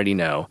you already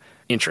know,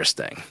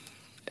 interesting.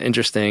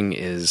 Interesting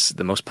is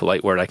the most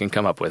polite word I can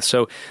come up with.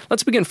 So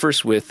let's begin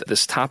first with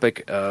this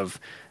topic of,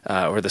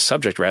 or the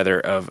subject rather,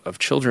 of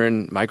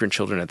children, migrant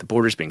children at the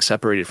borders being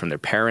separated from their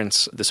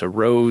parents. This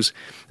arose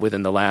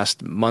within the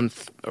last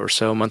month or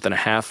so, month and a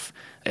half,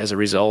 as a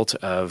result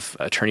of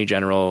Attorney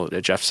General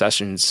Jeff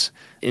Sessions'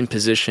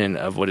 imposition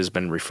of what has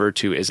been referred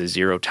to as a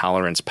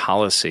zero-tolerance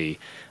policy.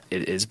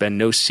 It has been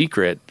no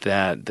secret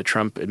that the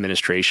Trump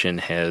administration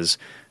has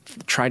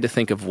tried to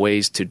think of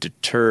ways to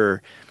deter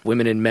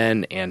women and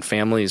men and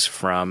families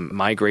from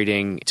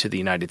migrating to the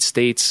United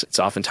States. It's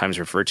oftentimes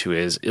referred to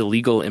as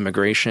illegal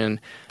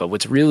immigration. But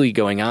what's really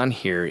going on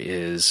here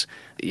is,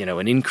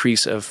 an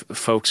increase of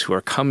folks who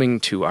are coming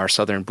to our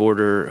southern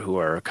border, who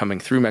are coming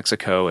through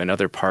Mexico and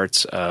other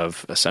parts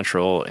of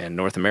Central and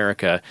North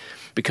America,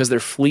 because they're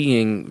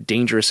fleeing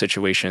dangerous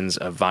situations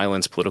of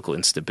violence, political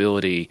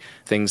instability,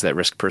 things that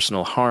risk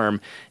personal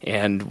harm.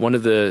 And one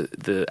of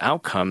the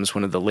outcomes,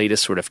 one of the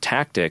latest sort of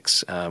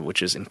tactics,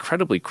 which is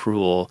incredibly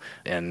cruel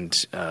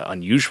and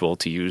unusual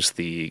to use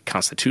the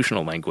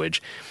constitutional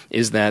language,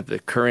 is that the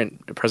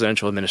current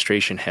presidential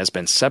administration has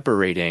been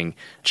separating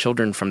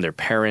children from their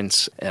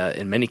parents,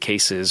 in many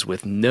cases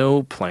with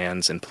no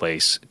plans in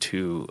place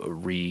to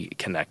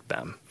reconnect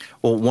them.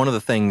 Well, one of the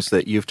things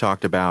that you've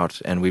talked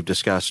about and we've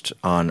discussed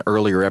on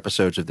earlier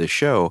episodes of this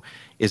show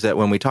is that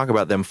when we talk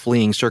about them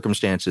fleeing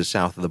circumstances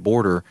south of the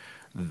border,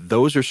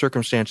 those are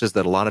circumstances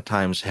that a lot of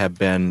times have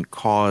been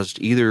caused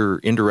either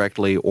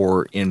indirectly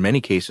or in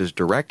many cases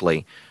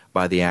directly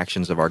by the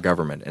actions of our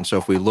government. And so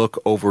if we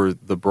look over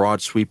the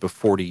broad sweep of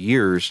 40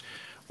 years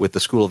with the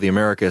School of the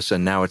Americas,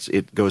 and now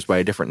it goes by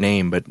a different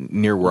name, but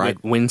near where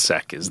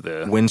WINSEC is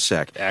the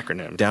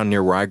acronym. Down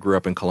near where I grew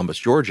up in Columbus,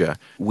 Georgia,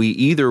 we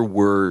either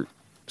were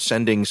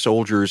sending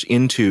soldiers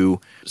into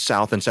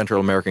South and Central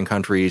American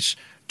countries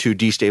to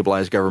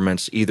destabilize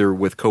governments, either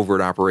with covert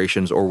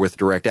operations or with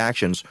direct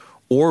actions,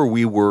 or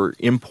we were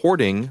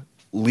importing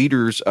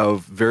leaders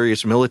of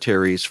various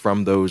militaries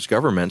from those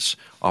governments,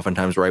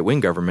 oftentimes right-wing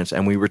governments,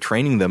 and we were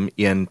training them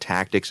in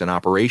tactics and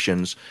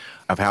operations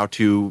of how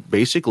to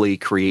basically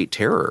create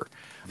terror.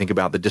 Think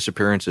about the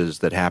disappearances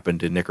that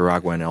happened in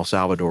Nicaragua and El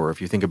Salvador.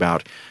 If you think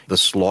about the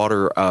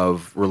slaughter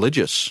of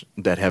religious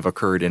that have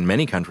occurred in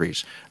many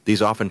countries,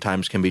 these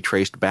oftentimes can be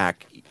traced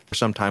back,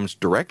 sometimes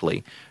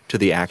directly, to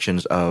the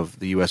actions of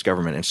the U.S.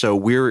 government. And so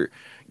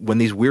when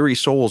these weary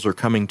souls are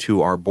coming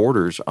to our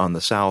borders on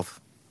the south,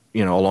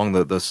 along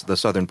the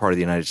southern part of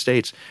the United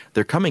States,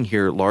 they're coming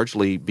here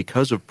largely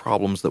because of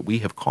problems that we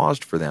have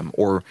caused for them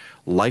or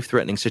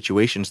life-threatening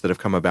situations that have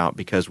come about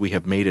because we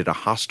have made it a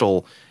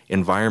hostile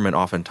environment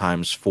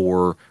oftentimes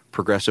for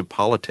progressive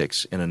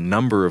politics in a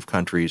number of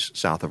countries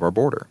south of our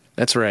border.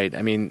 That's right.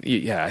 I mean,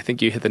 yeah, I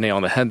think you hit the nail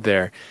on the head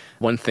there.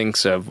 One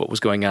thinks of what was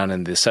going on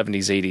in the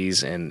 70s,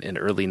 80s, and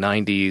early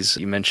 90s.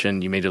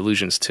 You made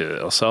allusions to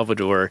El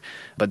Salvador,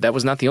 but that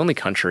was not the only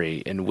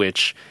country in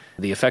which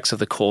the effects of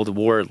the Cold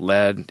War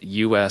led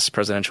U.S.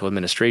 presidential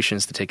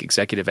administrations to take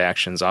executive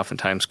actions,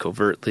 oftentimes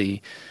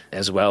covertly,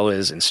 as well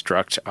as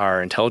instruct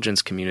our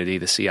intelligence community,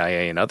 the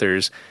CIA and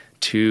others,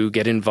 to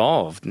get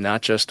involved,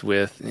 not just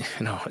with,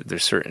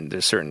 there's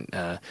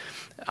certain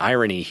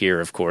irony here,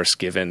 of course,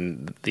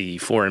 given the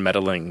foreign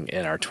meddling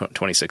in our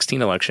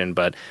 2016 election,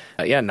 but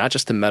not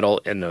just to meddle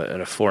in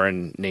a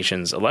foreign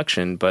nation's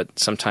election, but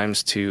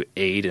sometimes to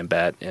aid and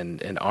abet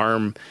and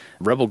arm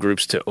rebel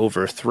groups to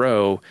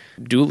overthrow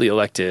duly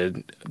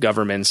elected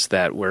governments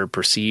that were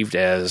perceived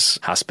as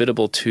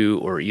hospitable to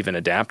or even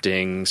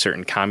adapting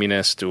certain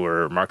communist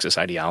or Marxist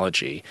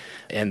ideology.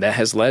 And that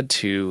has led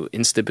to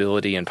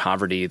instability and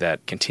poverty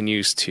that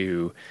continues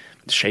to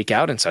shake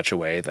out in such a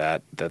way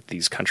that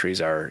these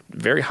countries are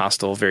very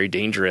hostile, very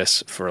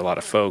dangerous for a lot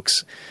of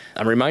folks.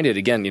 I'm reminded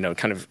again,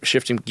 kind of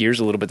shifting gears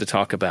a little bit to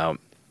talk about,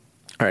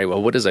 all right,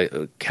 well, what does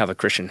a Catholic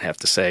Christian have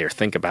to say or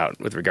think about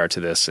with regard to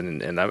this?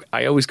 And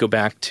I always go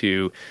back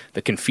to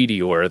the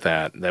Confiteor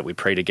that we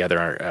pray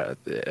together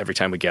every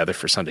time we gather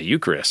for Sunday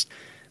Eucharist,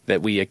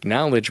 that we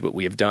acknowledge what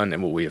we have done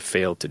and what we have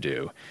failed to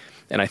do.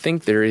 And I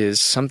think there is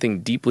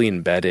something deeply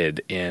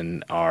embedded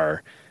in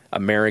our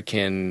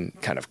American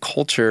kind of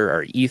culture,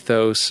 our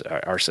ethos,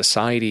 our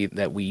society,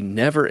 that we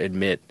never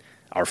admit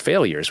our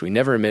failures. We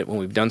never admit when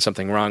we've done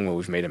something wrong, when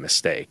we've made a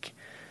mistake.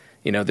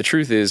 The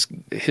truth is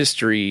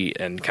history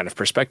and kind of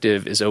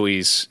perspective is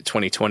always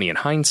 20/20 in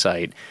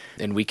hindsight,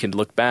 and we can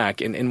look back,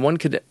 and one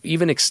could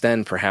even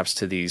extend perhaps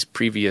to these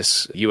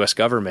previous U.S.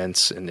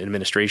 governments and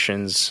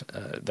administrations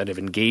that have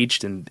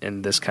engaged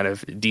in this kind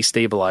of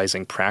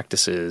destabilizing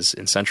practices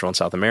in Central and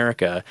South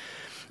America.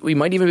 We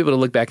might even be able to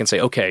look back and say,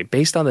 okay,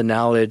 based on the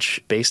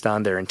knowledge, based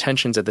on their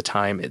intentions at the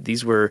time,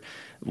 these were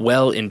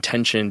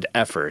well-intentioned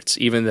efforts,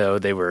 even though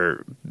they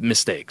were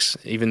mistakes,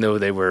 even though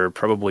they were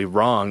probably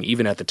wrong,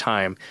 even at the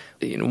time.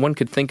 One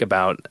could think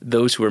about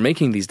those who are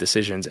making these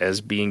decisions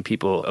as being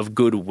people of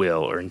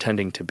goodwill or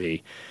intending to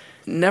be.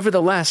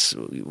 Nevertheless,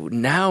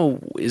 now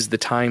is the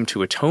time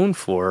to atone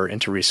for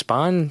and to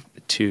respond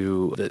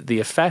to the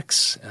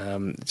effects,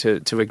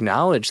 to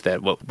acknowledge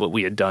that what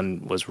we had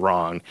done was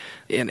wrong.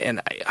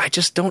 And I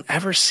just don't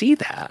ever see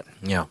that.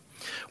 Yeah.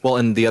 Well,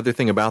 and the other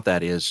thing about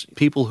that is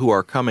people who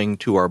are coming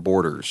to our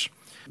borders,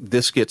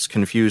 this gets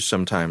confused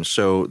sometimes.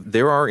 So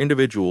there are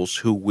individuals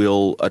who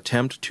will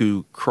attempt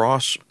to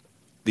cross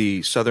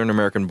the Southern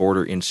American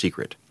border in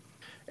secret.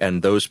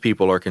 And those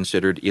people are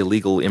considered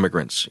illegal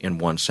immigrants in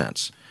one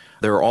sense.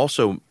 There are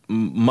also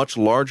much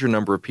larger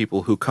number of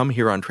people who come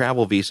here on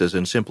travel visas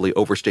and simply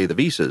overstay the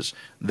visas.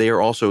 They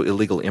are also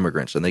illegal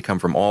immigrants, and they come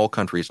from all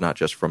countries, not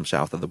just from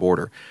south of the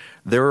border.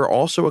 There are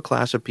also a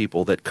class of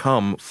people that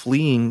come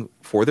fleeing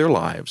for their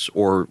lives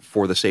or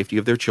for the safety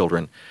of their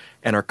children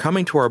and are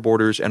coming to our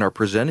borders and are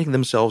presenting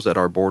themselves at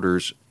our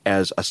borders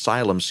as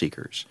asylum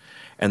seekers.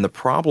 And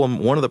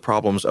one of the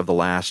problems of the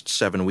last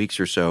 7 weeks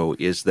or so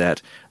is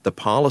that the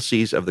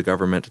policies of the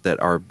government that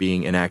are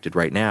being enacted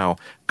right now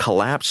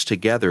collapse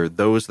together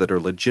those that are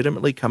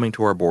legitimately coming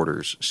to our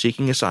borders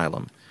seeking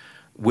asylum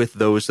with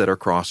those that are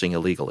crossing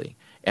illegally,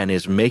 and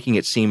is making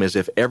it seem as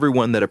if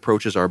everyone that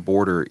approaches our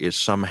border is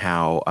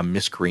somehow a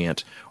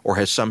miscreant or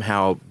has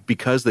somehow,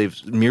 because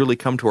they've merely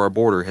come to our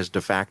border, has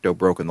de facto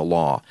broken the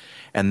law.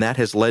 And that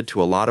has led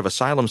to a lot of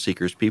asylum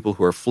seekers, people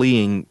who are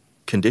fleeing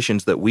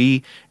conditions that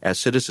we, as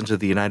citizens of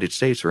the United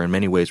States, are in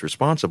many ways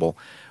responsible,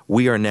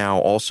 we are now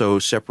also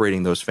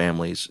separating those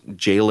families,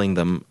 jailing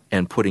them,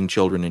 and putting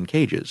children in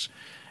cages.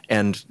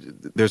 And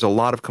there's a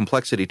lot of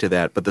complexity to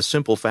that, but the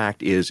simple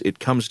fact is it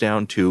comes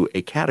down to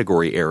a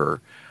category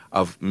error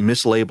of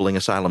mislabeling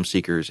asylum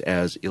seekers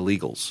as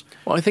illegals.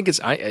 Well, I think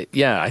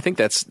I think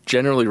that's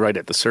generally right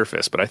at the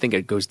surface, but I think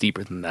it goes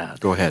deeper than that.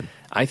 Go ahead.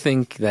 I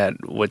think that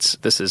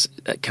this is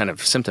kind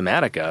of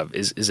symptomatic of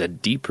is a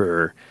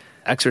deeper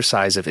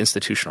exercise of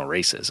institutional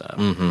racism.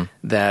 Mm-hmm.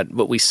 That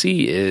what we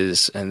see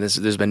is, and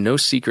there's been no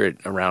secret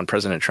around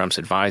President Trump's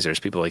advisors,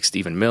 people like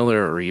Stephen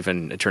Miller or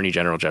even Attorney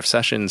General Jeff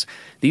Sessions,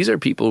 these are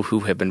people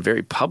who have been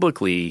very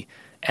publicly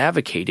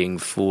advocating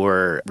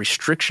for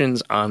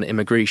restrictions on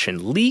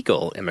immigration,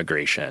 legal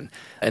immigration.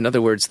 In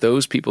other words,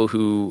 those people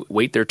who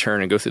wait their turn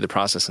and go through the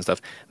process and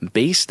stuff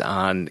based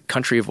on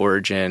country of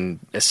origin,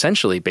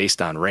 essentially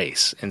based on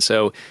race. And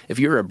so if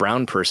you're a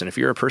brown person, if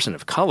you're a person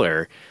of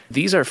color,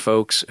 these are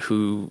folks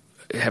who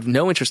have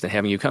no interest in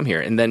having you come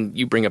here. And then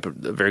you bring up a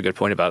very good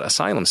point about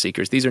asylum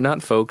seekers. These are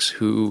not folks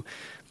who...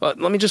 Well,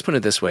 let me just put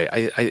it this way,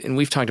 and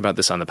we've talked about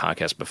this on the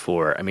podcast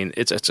before. I mean,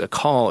 it's a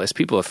call, as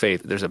people of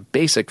faith, there's a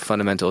basic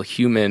fundamental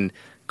human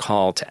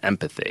call to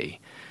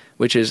empathy,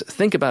 which is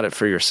think about it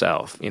for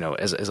yourself,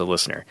 as a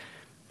listener.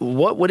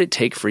 What would it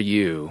take for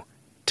you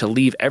to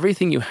leave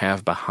everything you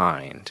have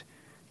behind,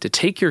 to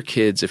take your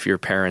kids, if you're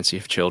parents, you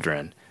have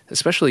children,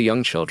 especially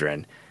young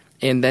children,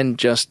 and then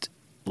just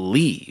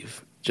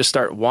leave? Just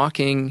start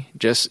walking,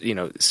 just,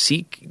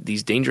 seek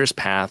these dangerous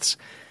paths.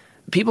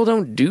 People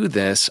don't do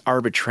this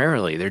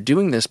arbitrarily. They're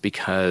doing this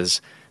because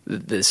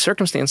the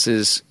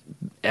circumstances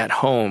at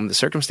home, the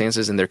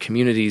circumstances in their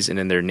communities and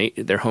in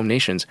their home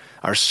nations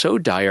are so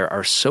dire,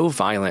 are so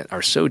violent,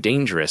 are so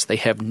dangerous, they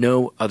have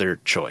no other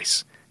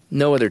choice.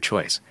 No other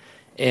choice.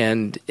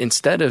 And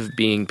instead of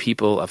being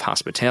people of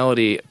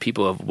hospitality,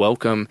 people of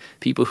welcome,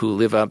 people who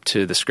live up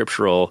to the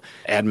scriptural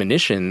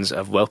admonitions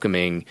of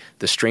welcoming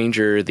the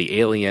stranger, the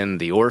alien,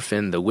 the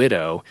orphan, the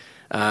widow,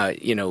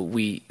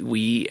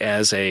 we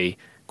as a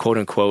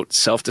quote-unquote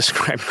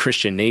self-described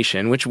Christian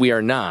nation, which we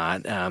are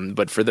not,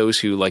 but for those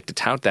who like to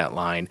tout that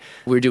line,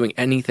 we're doing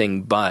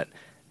anything but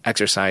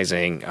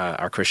exercising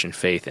our Christian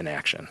faith in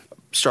action.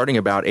 Starting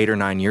about 8 or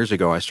 9 years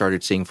ago, I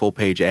started seeing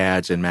full-page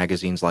ads in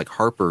magazines like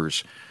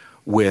Harper's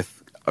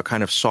with a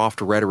kind of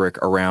soft rhetoric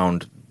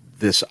around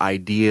this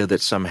idea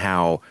that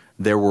somehow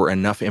there were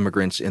enough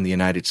immigrants in the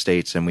United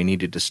States and we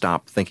needed to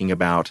stop thinking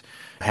about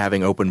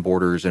having open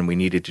borders and we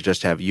needed to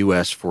just have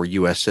U.S. for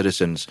U.S.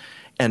 citizens.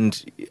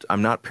 And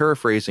I'm not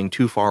paraphrasing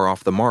too far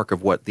off the mark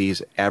of what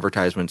these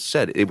advertisements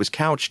said. It was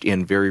couched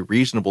in very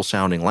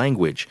reasonable-sounding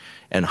language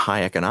and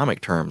high economic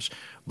terms.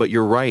 But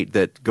you're right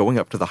that going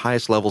up to the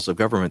highest levels of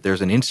government,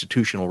 there's an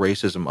institutional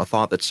racism, a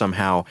thought that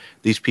somehow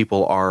these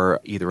people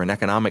are either an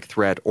economic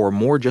threat or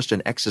more just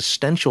an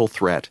existential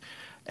threat.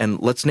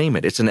 And let's name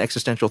it. It's an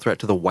existential threat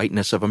to the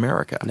whiteness of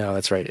America. No,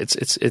 that's right.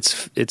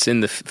 It's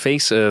in the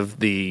face of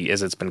the,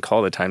 as it's been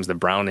called at times, the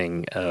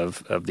browning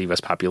of the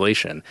U.S.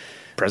 population.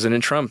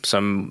 President Trump,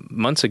 some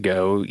months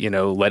ago,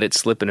 let it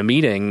slip in a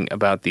meeting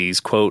about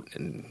these, quote,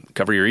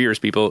 cover your ears,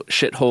 people,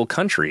 shithole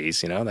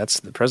countries.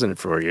 That's the president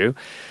for you.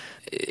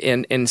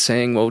 And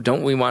saying, well,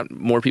 don't we want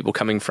more people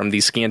coming from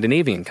these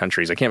Scandinavian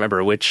countries? I can't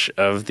remember which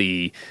of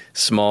the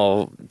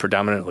small,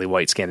 predominantly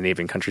white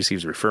Scandinavian countries he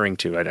was referring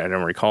to. I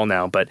don't recall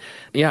now. But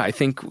yeah, I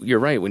think you're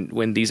right.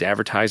 When these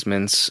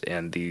advertisements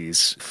and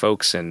these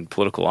folks in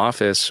political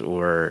office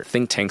or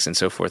think tanks and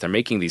so forth are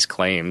making these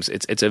claims,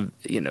 it's a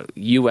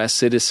U.S.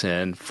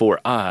 citizen for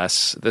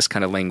us. This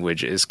kind of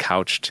language is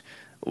couched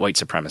white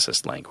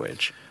supremacist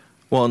language.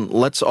 Well, and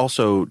let's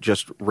also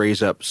just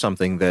raise up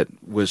something that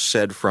was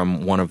said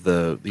from one of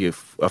the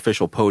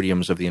official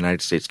podiums of the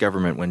United States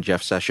government when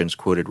Jeff Sessions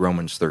quoted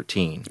Romans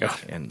 13. Oh,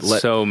 and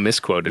so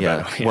misquoted.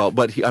 Yeah, well,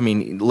 but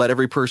let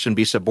every person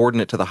be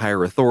subordinate to the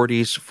higher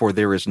authorities, for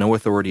there is no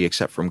authority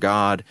except from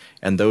God,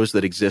 and those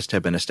that exist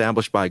have been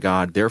established by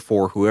God.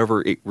 Therefore,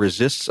 whoever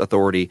resists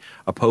authority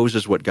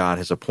opposes what God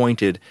has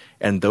appointed,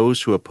 and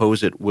those who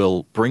oppose it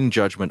will bring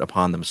judgment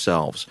upon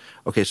themselves.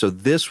 Okay, so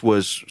this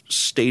was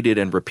stated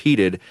and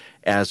repeated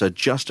as a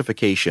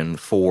justification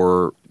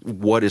for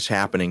what is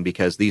happening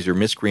because these are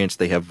miscreants.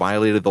 They have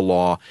violated the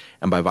law,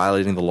 and by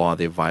violating the law,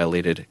 they've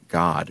violated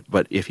God.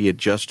 But if he had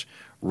just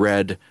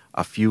read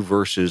a few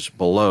verses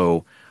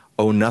below,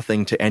 owe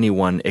nothing to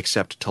anyone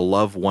except to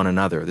love one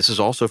another. This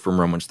is also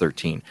from Romans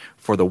 13.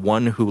 For the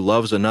one who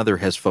loves another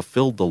has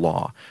fulfilled the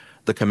law.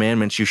 The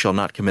commandments, you shall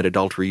not commit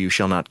adultery, you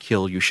shall not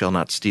kill, you shall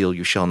not steal,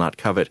 you shall not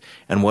covet,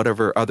 and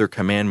whatever other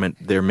commandment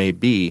there may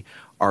be,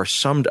 are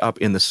summed up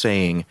in the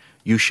saying,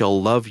 you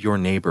shall love your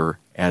neighbor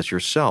as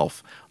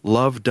yourself.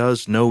 Love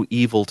does no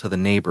evil to the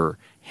neighbor,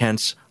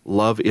 hence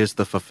love is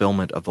the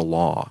fulfillment of the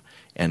law.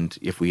 And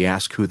if we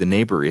ask who the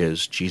neighbor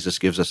is, Jesus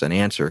gives us an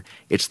answer.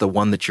 It's the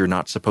one that you're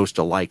not supposed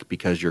to like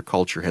because your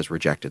culture has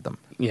rejected them.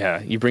 Yeah,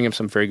 you bring up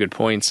some very good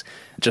points.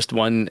 Just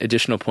one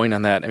additional point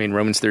on that. I mean,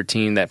 Romans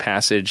 13, that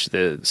passage,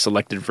 the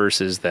selected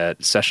verses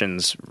that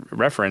Sessions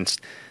referenced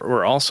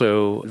were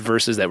also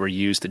verses that were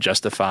used to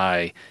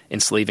justify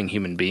enslaving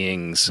human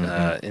beings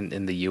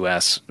in the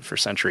U.S. for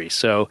centuries.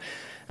 So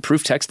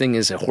proof texting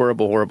is a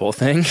horrible, horrible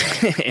thing.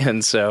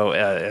 And so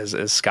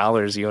as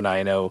scholars, you and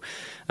I know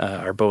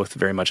are both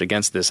very much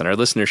against this, and our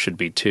listeners should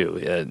be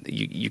too.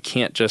 You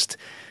can't just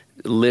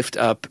lift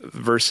up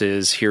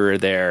verses here or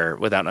there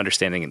without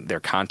understanding their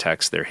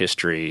context, their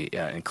history,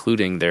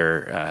 including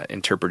their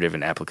interpretive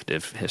and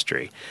applicative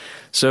history.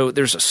 So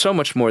there's so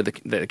much more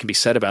that can be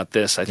said about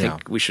this. I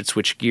think we should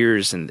switch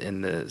gears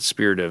in the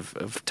spirit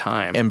of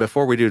time. And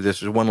before we do this,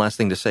 there's one last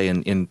thing to say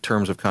in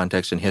terms of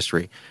context and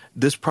history.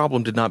 This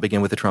problem did not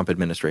begin with the Trump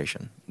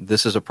administration.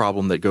 This is a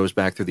problem that goes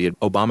back through the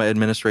Obama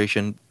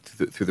administration,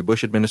 through the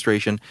Bush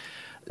administration.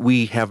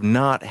 We have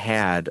not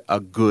had a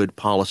good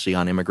policy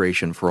on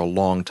immigration for a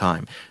long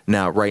time.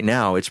 Now, right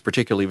now, it's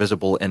particularly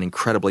visible and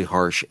incredibly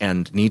harsh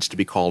and needs to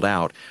be called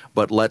out.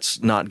 But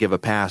let's not give a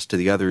pass to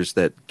the others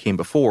that came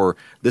before.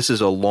 This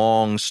is a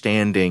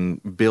long-standing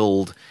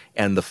build,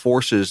 and the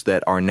forces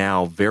that are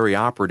now very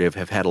operative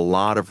have had a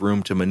lot of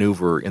room to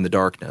maneuver in the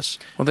darkness.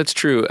 Well, that's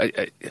true.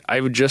 I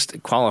would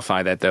just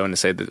qualify that, though, and to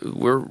say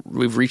that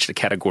we've reached a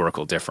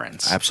categorical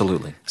difference.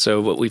 Absolutely.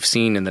 So what we've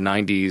seen in the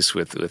 90s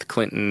with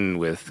Clinton,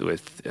 with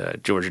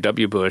George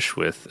W. Bush,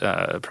 with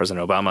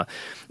President Obama,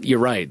 you're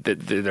right. That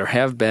there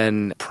have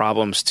been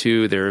problems,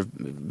 too. There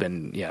have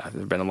been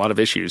a lot of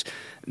issues.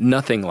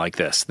 Nothing like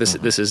this.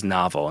 This is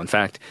novel. In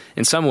fact,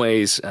 in some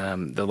ways,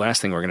 the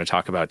last thing we're going to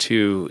talk about,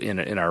 too,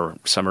 in our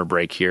summer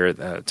break here,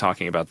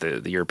 talking about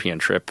the European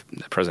trip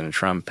that President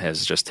Trump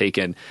has just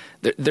taken,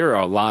 there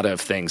are a lot of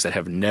things that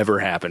have never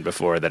happened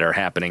before that are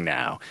happening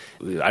now.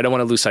 I don't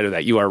want to lose sight of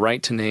that. You are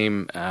right to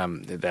name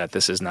that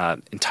this is not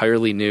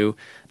entirely new,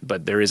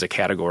 but there is a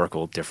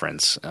categorical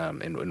difference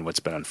in what's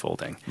been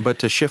unfolding. But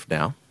to shift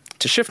now,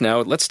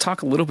 let's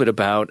talk a little bit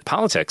about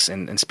politics.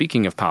 And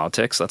speaking of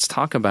politics, let's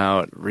talk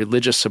about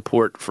religious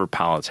support for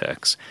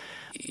politics.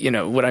 You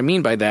know, what I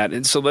mean by that,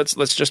 and so let's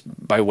just,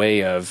 by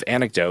way of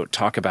anecdote,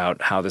 talk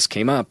about how this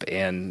came up.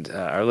 And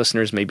our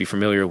listeners may be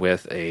familiar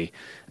with a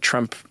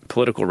Trump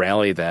political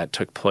rally that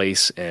took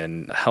place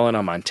in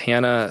Helena,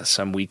 Montana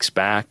some weeks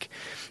back.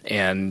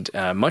 And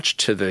much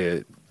to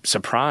the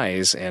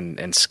surprise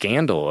and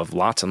scandal of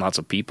lots and lots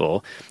of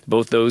people,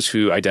 both those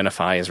who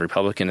identify as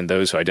Republican and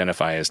those who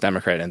identify as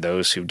Democrat and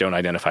those who don't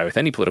identify with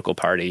any political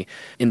party.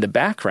 In the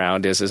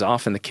background, as is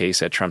often the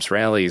case at Trump's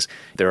rallies,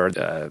 there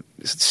are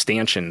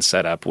stanchions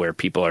set up where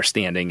people are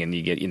standing and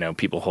you get,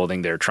 people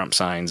holding their Trump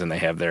signs and they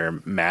have their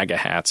MAGA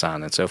hats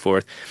on and so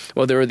forth.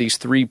 Well, there are these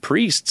three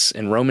priests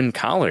in Roman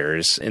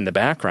collars in the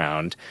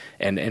background,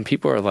 and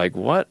people are like,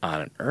 what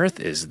on earth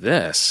is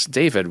this?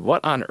 David,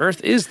 what on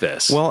earth is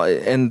this? Well,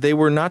 and they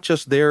were not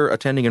just there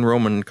attending in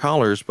Roman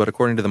collars, but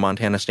according to the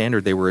Montana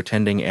Standard, they were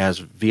attending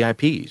as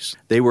VIPs.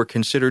 They were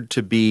considered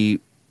to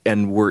be,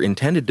 and were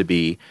intended to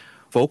be,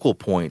 focal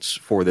points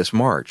for this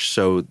march.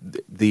 So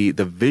the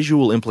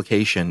visual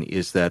implication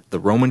is that the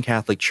Roman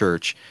Catholic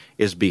Church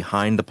is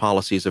behind the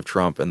policies of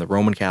Trump, and the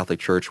Roman Catholic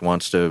Church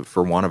wants to,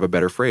 for want of a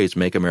better phrase,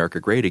 make America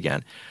great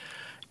again.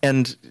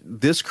 And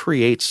this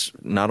creates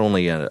not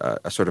only a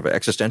sort of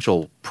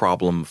existential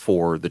problem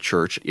for the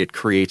church, it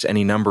creates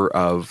any number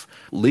of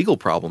legal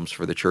problems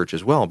for the church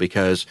as well,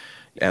 because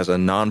as a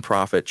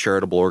nonprofit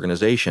charitable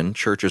organization,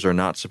 churches are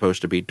not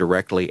supposed to be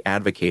directly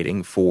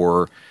advocating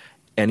for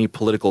any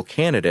political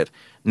candidate.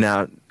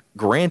 Now,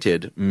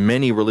 granted,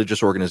 many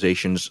religious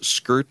organizations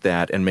skirt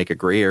that and make a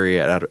gray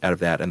area out of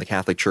that, and the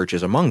Catholic Church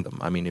is among them.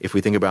 I mean, if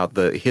we think about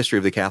the history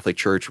of the Catholic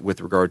Church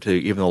with regard to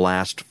even the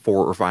last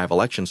 4 or 5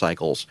 election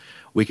cycles,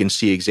 we can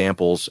see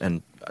examples.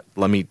 And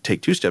let me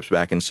take 2 steps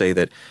back and say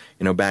that,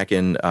 back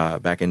in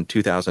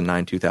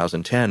 2009,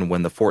 2010,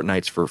 when the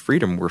Fortnights for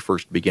Freedom were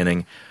first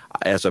beginning,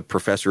 as a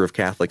professor of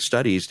Catholic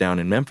studies down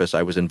in Memphis,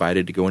 I was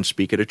invited to go and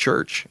speak at a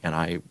church, and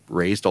I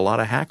raised a lot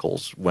of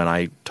hackles when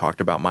I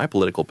talked about my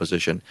political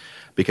position,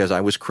 because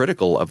I was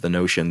critical of the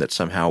notion that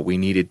somehow we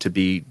needed to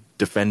be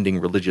defending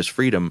religious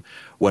freedom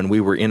when we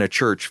were in a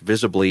church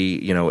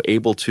visibly,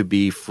 able to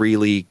be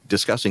freely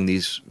discussing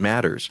these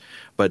matters.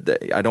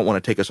 But I don't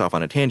want to take us off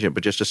on a tangent,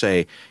 but just to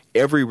say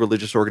every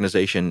religious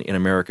organization in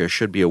America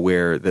should be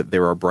aware that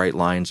there are bright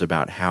lines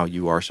about how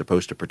you are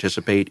supposed to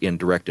participate in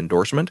direct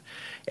endorsement,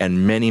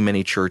 and many,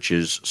 many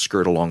churches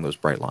skirt along those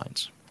bright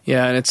lines.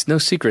 Yeah, and it's no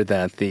secret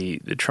that the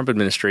Trump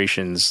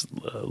administration's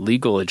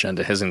legal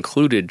agenda has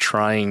included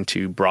trying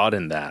to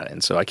broaden that.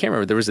 And so I can't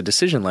remember, there was a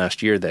decision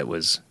last year that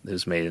was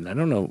made, and I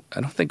don't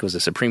think it was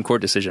a Supreme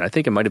Court decision. I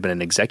think it might have been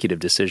an executive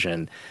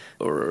decision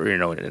or,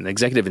 an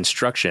executive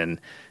instruction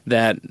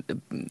that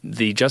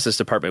the Justice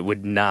Department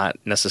would not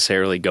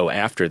necessarily go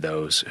after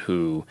those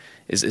who,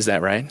 is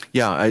that right?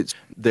 Yeah,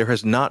 there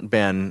has not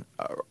been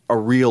a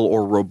real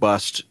or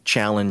robust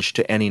challenge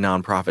to any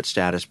nonprofit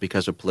status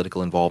because of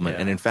political involvement.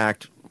 Yeah. And in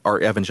fact,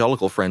 our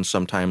evangelical friends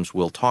sometimes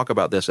will talk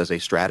about this as a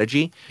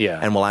strategy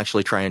and will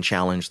actually try and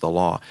challenge the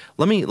law.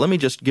 Let me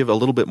just give a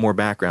little bit more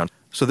background.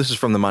 So this is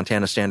from the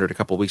Montana Standard a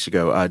couple of weeks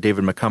ago.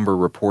 David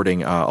McCumber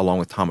reporting along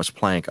with Thomas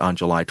Plank on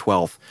July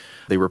 12th.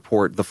 They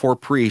report the 4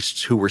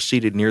 priests who were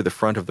seated near the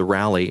front of the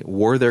rally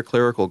wore their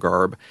clerical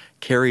garb,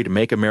 carried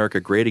Make America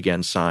Great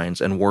Again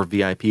signs, and wore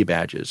VIP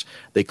badges.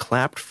 They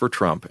clapped for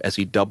Trump as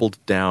he doubled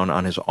down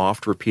on his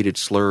oft-repeated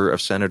slur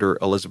of Senator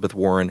Elizabeth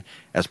Warren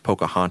as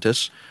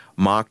Pocahontas,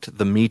 mocked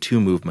the Me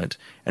Too movement,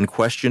 and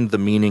questioned the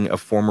meaning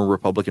of former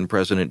Republican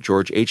President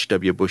George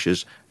H.W.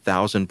 Bush's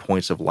 1,000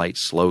 Points of Light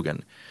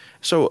slogan.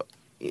 So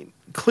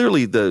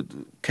clearly the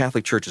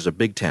Catholic Church is a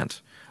big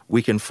tent.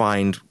 We can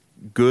find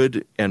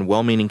good and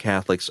well-meaning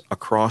Catholics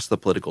across the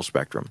political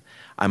spectrum.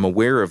 I'm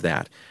aware of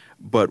that.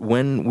 But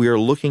when we are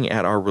looking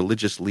at our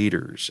religious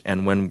leaders,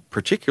 and when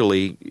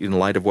particularly in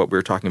light of what we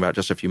were talking about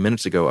just a few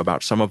minutes ago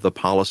about some of the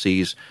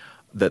policies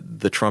that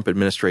the Trump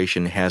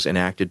administration has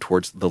enacted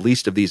towards the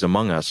least of these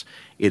among us,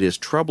 it is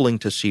troubling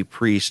to see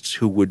priests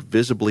who would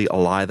visibly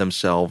ally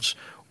themselves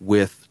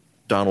with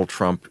Donald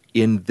Trump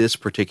in this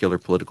particular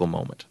political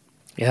moment.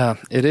 Yeah,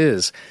 it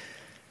is.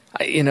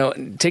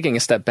 Taking a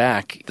step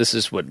back, this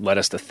is what led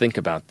us to think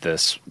about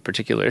this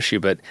particular issue.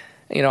 But,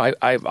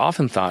 I've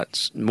often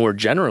thought more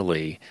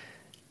generally,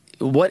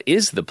 what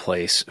is the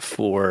place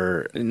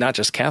for not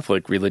just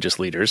Catholic religious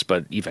leaders,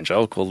 but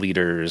evangelical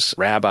leaders,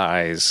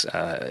 rabbis,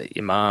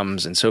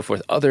 imams, and so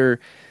forth, other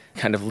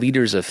kind of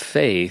leaders of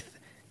faith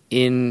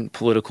in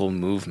political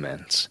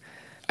movements?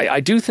 I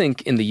do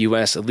think in the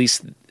U.S., at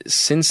least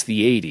since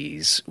the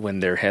 80s, when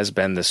there has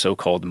been the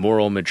so-called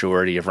moral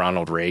majority of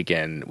Ronald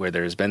Reagan, where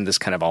there's been this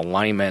kind of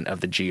alignment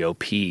of the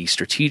GOP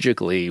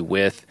strategically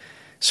with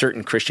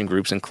certain Christian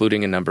groups,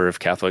 including a number of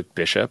Catholic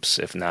bishops,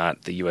 if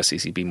not the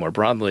USCCB more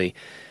broadly,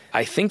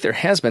 I think there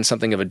has been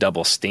something of a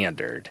double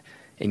standard.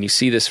 And you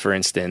see this, for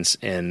instance,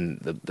 in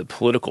the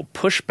political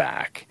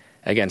pushback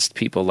against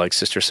people like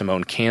Sister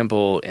Simone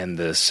Campbell and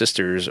the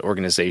Sisters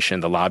organization,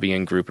 the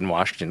lobbying group in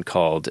Washington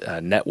called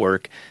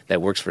Network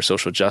that works for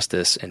social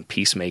justice and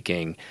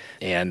peacemaking,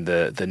 and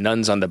the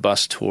Nuns on the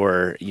Bus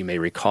tour, you may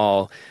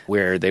recall,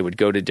 where they would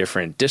go to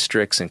different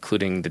districts,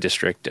 including the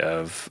district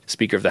of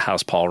Speaker of the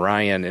House Paul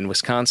Ryan in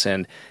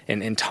Wisconsin,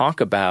 and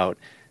talk about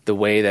the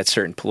way that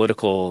certain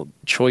political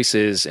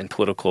choices and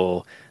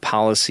political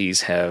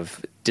policies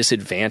have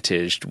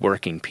disadvantaged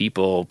working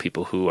people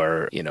who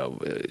are,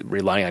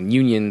 rely on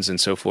unions and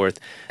so forth,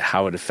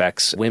 how it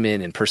affects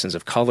women and persons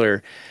of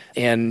color.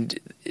 And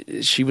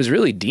she was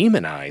really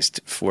demonized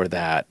for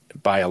that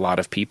by a lot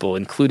of people,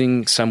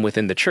 including some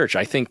within the church.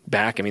 I think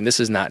back, this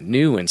is not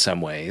new in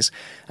some ways.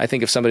 I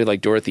think of somebody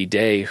like Dorothy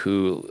Day,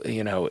 who,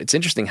 it's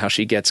interesting how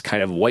she gets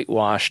kind of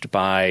whitewashed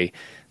by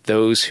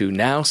those who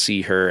now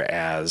see her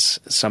as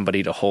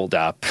somebody to hold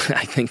up.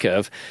 I think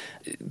of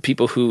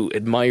people who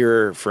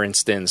admire, for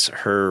instance,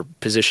 her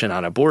position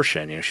on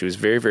abortion. She was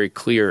very, very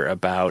clear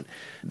about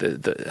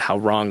the how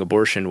wrong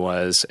abortion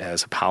was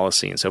as a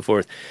policy and so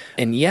forth.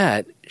 And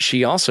yet,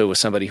 she also was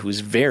somebody who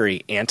was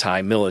very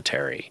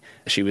anti-military.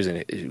 She was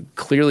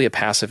clearly a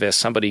pacifist,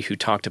 somebody who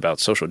talked about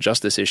social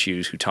justice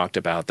issues, who talked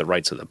about the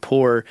rights of the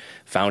poor,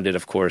 founded,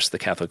 of course, the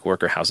Catholic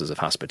Worker Houses of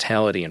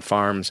Hospitality and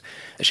Farms.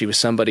 She was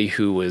somebody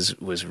who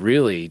was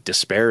really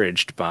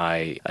disparaged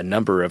by a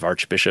number of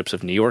archbishops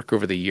of New York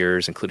over the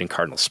years, including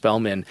Cardinal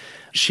Spellman.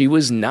 She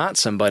was not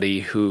somebody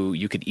who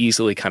you could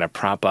easily kind of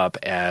prop up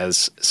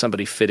as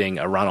somebody fitting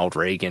a Ronald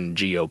Reagan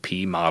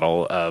GOP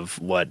model of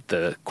what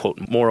the, quote,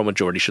 moral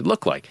majority should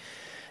look like.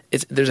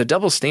 There's a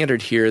double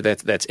standard here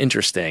that's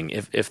interesting.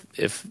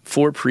 If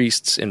 4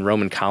 priests in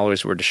Roman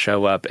collars were to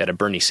show up at a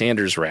Bernie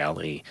Sanders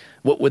rally,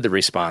 what would the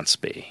response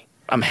be?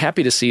 I'm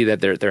happy to see that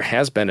there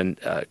has been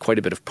quite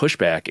a bit of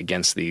pushback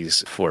against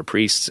these 4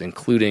 priests,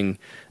 including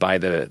by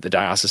the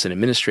diocesan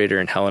administrator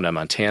in Helena,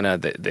 Montana.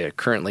 They're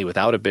currently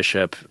without a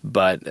bishop,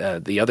 but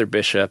the other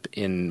bishop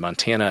in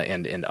Montana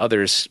and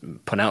others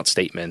put out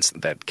statements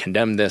that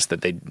condemn this,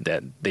 that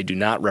they do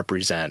not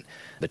represent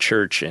the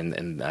church,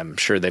 and I'm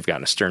sure they've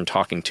gotten a stern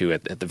talking to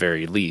at the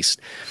very least.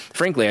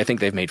 Frankly, I think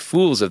they've made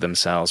fools of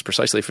themselves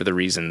precisely for the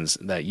reasons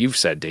that you've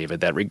said,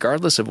 David, that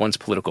regardless of one's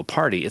political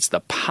party, it's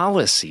the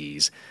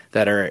policies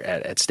that are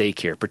at stake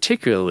here.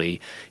 Particularly,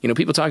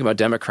 people talk about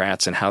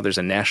Democrats and how there's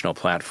a national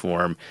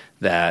platform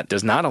that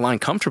does not align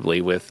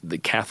comfortably with the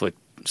Catholic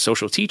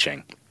social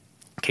teaching.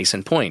 Case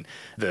in point,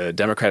 the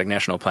Democratic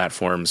National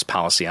Platform's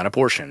policy on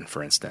abortion,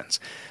 for instance.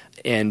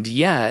 And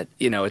yet,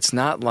 it's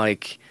not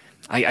like...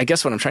 I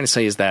guess what I'm trying to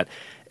say is that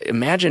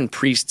imagine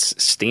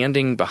priests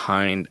standing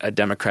behind a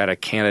Democratic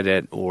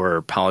candidate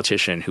or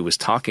politician who was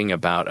talking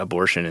about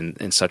abortion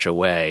in such a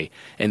way,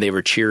 and they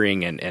were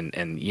cheering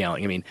and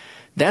yelling.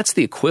 That's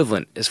the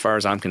equivalent, as far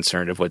as I'm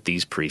concerned, of what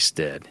these priests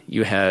did.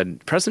 You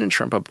had President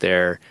Trump up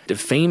there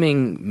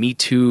defaming Me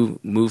Too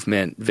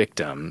movement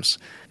victims,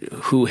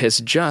 who has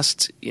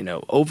just,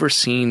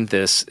 overseen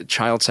this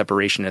child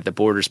separation at the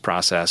borders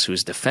process,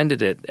 who's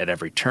defended it at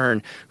every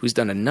turn, who's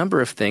done a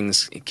number of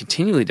things,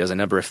 continually does a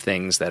number of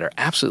things that are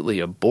absolutely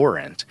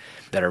abhorrent,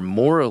 that are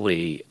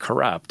morally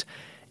corrupt,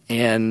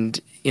 and,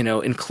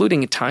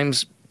 including at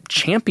times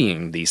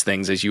championing these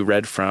things, as you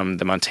read from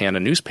the Montana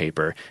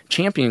newspaper,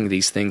 championing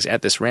these things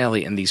at this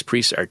rally, and these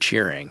priests are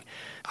cheering.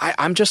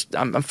 I'm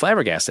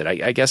flabbergasted.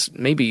 I guess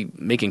maybe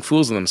making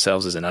fools of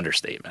themselves is an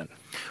understatement.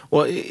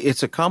 Well,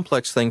 it's a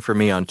complex thing for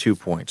me on 2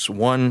 points.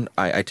 One,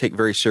 I take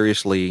very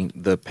seriously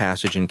the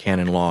passage in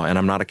canon law, and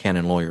I'm not a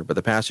canon lawyer, but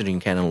the passage in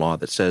canon law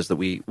that says that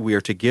we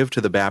are to give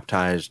to the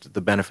baptized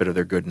the benefit of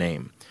their good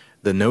name.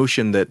 The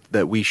notion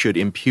that we should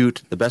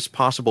impute the best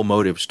possible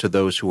motives to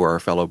those who are our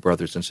fellow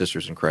brothers and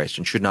sisters in Christ,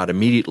 and should not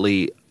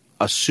immediately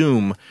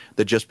assume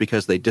that just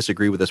because they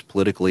disagree with us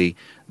politically,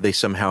 they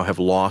somehow have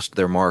lost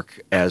their mark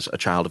as a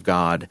child of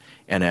God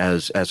and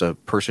as a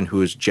person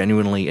who is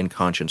genuinely in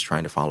conscience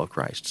trying to follow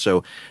Christ.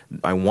 So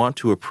I want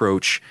to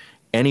approach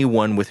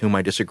anyone with whom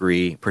I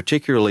disagree,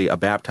 particularly a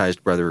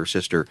baptized brother or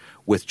sister,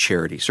 with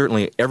charity.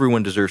 Certainly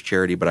everyone deserves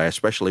charity, but I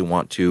especially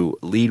want to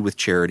lead with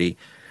charity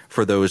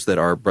for those that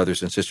are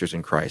brothers and sisters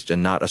in Christ,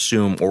 and not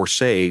assume or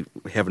say,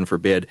 heaven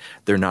forbid,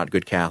 they're not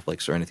good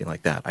Catholics or anything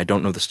like that. I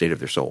don't know the state of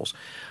their souls.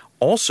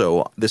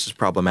 Also, this is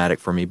problematic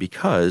for me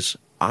because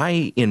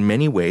I, in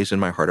many ways, in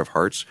my heart of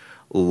hearts,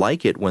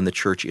 like it when the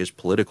church is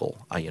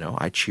political.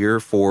 I cheer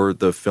for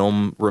the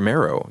film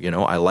Romero.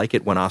 I like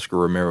it when Oscar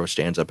Romero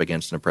stands up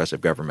against an oppressive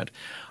government.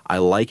 I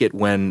like it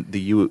when the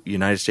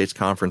United States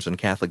Conference and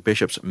Catholic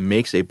bishops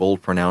makes a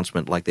bold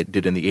pronouncement like they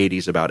did in the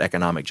 80s about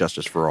economic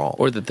justice for all.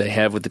 Or that they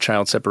have with the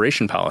child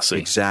separation policy.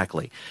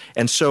 Exactly.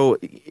 And so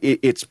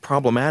it's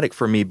problematic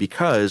for me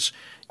because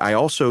I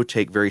also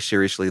take very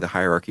seriously the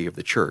hierarchy of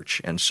the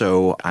church. And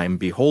so I'm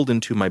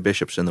beholden to my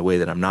bishops in the way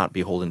that I'm not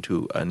beholden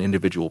to an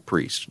individual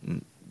priest.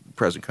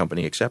 Present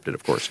company accepted,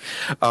 of course.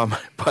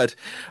 But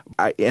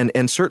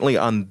certainly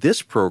on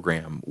this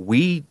program,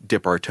 we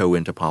dip our toe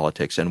into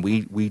politics, and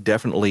we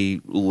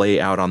definitely lay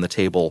out on the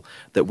table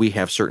that we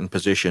have certain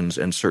positions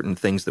and certain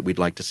things that we'd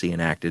like to see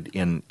enacted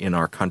in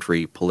our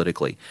country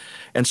politically.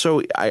 And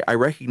so I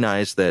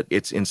recognize that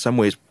it's in some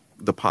ways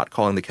the pot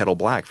calling the kettle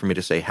black for me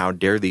to say, how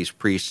dare these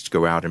priests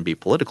go out and be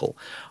political?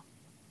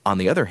 On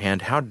the other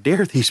hand, how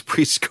dare these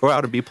priests go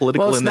out and be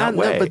political in that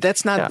way? No, but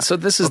that's not. Yeah. So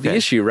this is the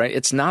issue, right?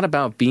 It's not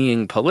about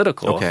being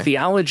political. Okay.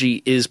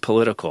 Theology is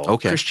political.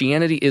 Okay.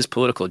 Christianity is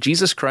political.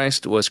 Jesus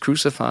Christ was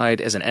crucified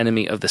as an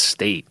enemy of the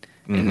state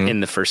in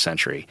the first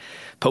century.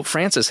 Pope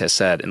Francis has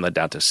said in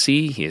Laudato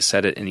Si, he has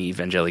said it in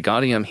Evangelii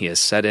Gaudium, he has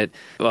said it,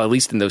 well, at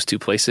least in those two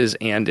places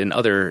and in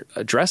other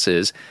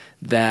addresses,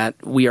 that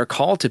we are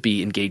called to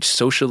be engaged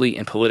socially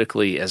and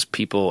politically as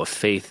people of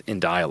faith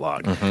in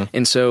dialogue.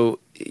 And so,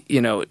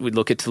 we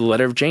look at the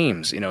letter of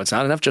James. It's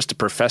not enough just to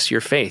profess your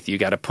faith. You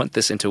got to put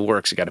this into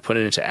works. You got to put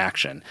it into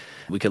action.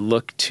 We could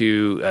look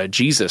to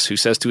Jesus, who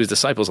says to his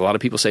disciples, a lot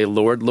of people say,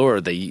 Lord,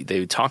 Lord.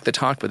 They talk the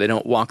talk, but they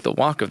don't walk the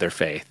walk of their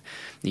faith.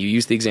 You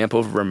use the example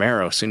of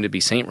Romero, soon to be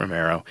Saint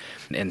Romero,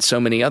 and so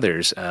many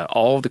others.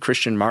 All of the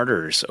Christian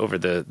martyrs over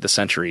the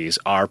centuries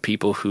are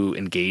people who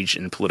engage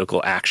in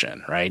political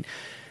action, right?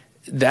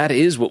 That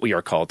is what we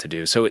are called to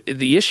do. So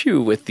the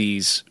issue with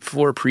these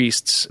four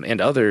priests and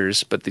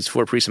others, but these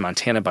four priests in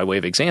Montana by way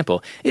of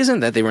example,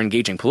 isn't that they were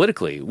engaging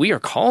politically. We are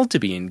called to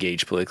be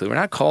engaged politically. We're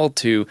not called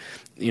to,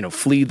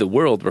 flee the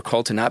world. We're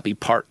called to not be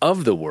part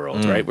of the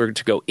world, right? We're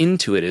to go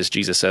into it, as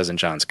Jesus says in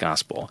John's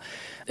Gospel.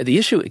 The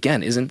issue,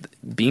 again, isn't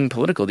being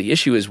political. The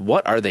issue is,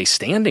 what are they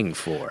standing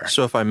for?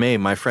 So if I may,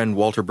 my friend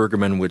Walter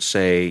Bergerman would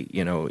say,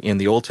 in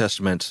the Old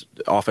Testament,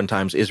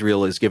 oftentimes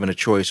Israel is given a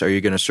choice. Are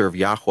you going to serve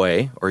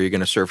Yahweh or are you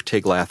going to serve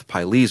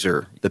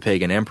Tiglath-Pileser, the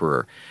pagan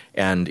emperor?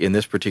 And in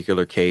this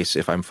particular case,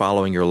 if I'm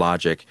following your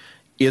logic,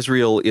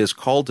 Israel is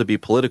called to be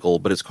political,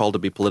 but it's called to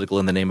be political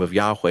in the name of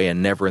Yahweh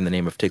and never in the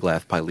name of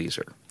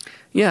Tiglath-Pileser.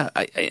 Yeah,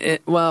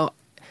 well,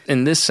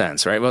 in this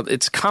sense, right? Well,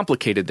 it's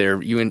complicated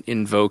there. You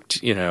invoked,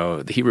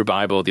 the Hebrew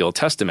Bible, the Old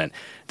Testament.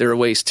 There are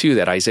ways, too,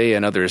 that Isaiah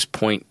and others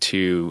point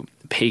to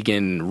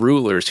pagan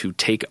rulers who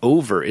take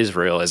over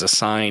Israel as a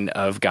sign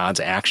of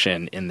God's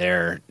action in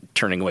their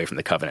turning away from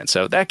the covenant.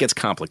 So that gets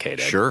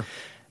complicated. Sure.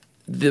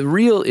 The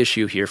real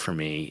issue here for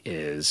me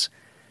is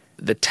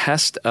the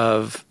test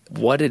of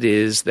what it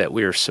is that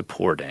we're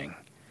supporting.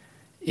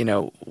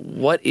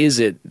 What is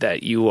it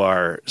that you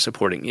are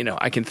supporting?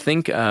 I can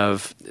think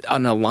of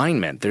an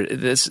alignment.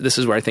 This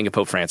is where I think of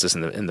Pope Francis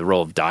in the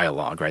role of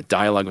dialogue, right?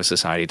 Dialogue with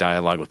society,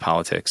 dialogue with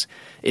politics.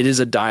 It is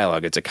a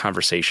dialogue. It's a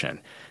conversation.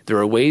 There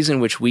are ways in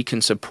which we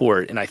can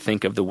support, and I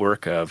think of the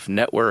work of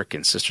Network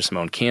and Sister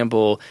Simone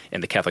Campbell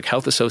and the Catholic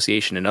Health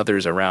Association and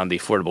others around the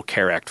Affordable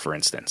Care Act, for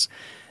instance.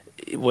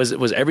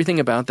 Was everything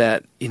about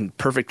that in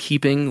perfect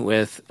keeping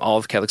with all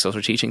of Catholic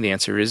social teaching? The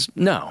answer is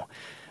no.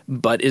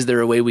 But is there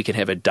a way we can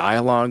have a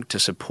dialogue to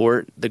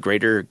support the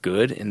greater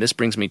good? And this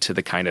brings me to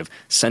the kind of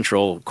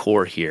central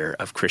core here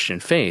of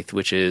Christian faith,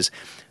 which is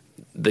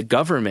the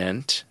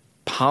government,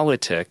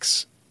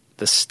 politics,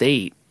 the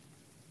state,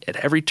 at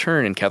every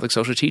turn in Catholic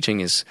social teaching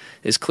is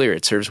clear.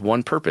 It serves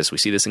one purpose. We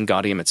see this in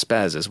Gaudium et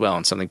Spes as well,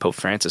 and something Pope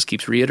Francis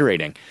keeps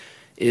reiterating,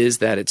 is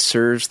that it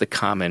serves the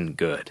common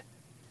good.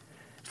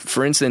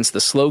 For instance,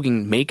 the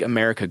slogan, "Make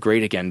America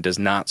Great Again," does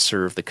not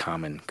serve the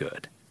common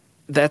good.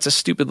 That's a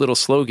stupid little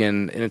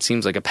slogan, and it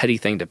seems like a petty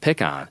thing to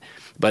pick on.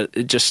 But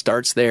it just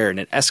starts there, and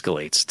it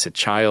escalates to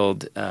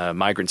child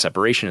migrant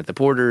separation at the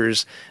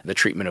borders, the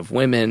treatment of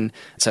women,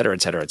 et cetera,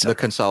 et cetera, et cetera. The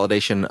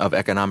consolidation of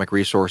economic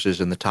resources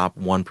in the top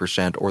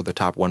 1% or the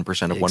top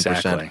 1% of 1%.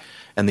 Exactly.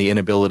 And the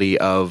inability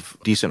of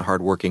decent,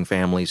 hardworking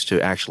families to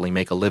actually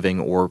make a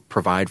living or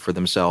provide for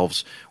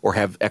themselves or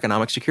have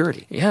economic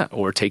security. Yeah,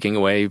 or taking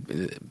away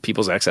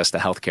people's access to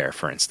health care,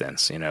 for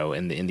instance,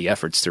 in the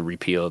efforts to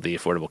repeal the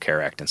Affordable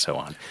Care Act and so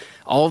on.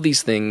 All of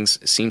these things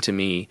seem to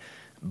me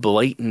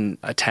blatant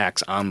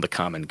attacks on the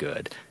common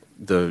good.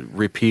 The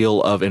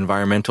repeal of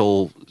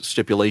environmental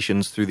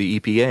stipulations through the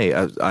EPA,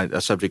 a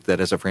subject that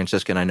as a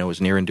Franciscan I know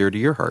is near and dear to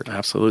your heart.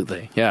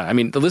 Absolutely. Yeah. I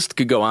mean, the list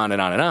could go on and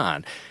on and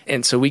on.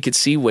 And so we could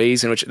see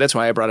ways in which, that's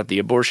why I brought up the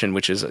abortion,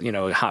 which is,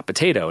 a hot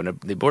potato, and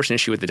the abortion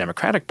issue with the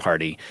Democratic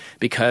Party,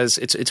 because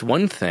it's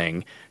one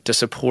thing to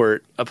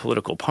support a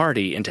political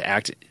party and to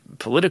act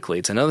politically.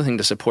 It's another thing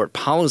to support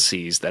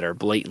policies that are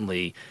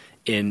blatantly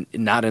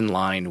not in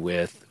line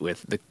with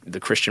the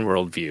Christian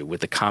worldview,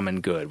 with the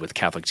common good, with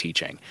Catholic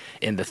teaching.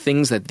 And the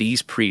things that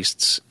these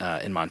priests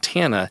in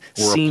Montana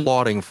were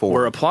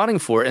applauding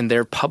for, and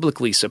they're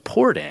publicly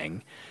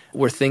supporting,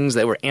 were things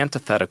that were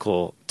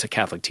antithetical to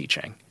Catholic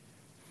teaching.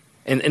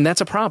 And that's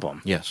a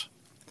problem. Yes.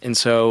 And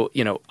so,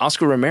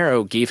 Oscar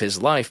Romero gave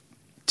his life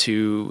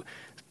to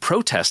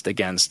protest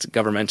against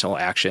governmental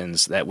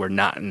actions that were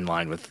not in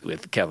line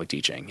with Catholic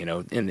teaching,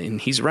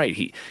 and he's right.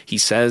 He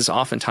says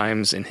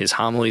oftentimes in his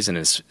homilies and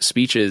his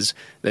speeches,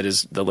 that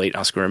is the late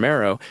Oscar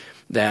Romero,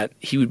 that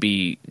he would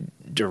be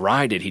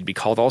derided. He'd be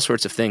called all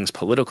sorts of things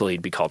politically.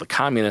 He'd be called a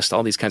communist,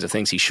 all these kinds of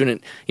things. He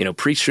shouldn't,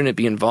 priests shouldn't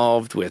be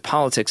involved with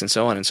politics and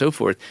so on and so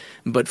forth.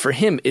 But for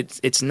him,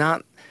 it's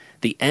not,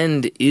 the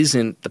end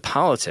isn't the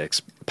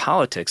politics,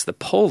 the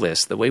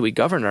polis, the way we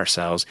govern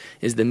ourselves,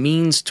 is the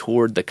means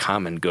toward the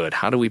common good.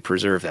 How do we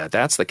preserve that?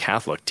 That's the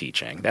Catholic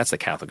teaching. That's the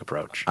Catholic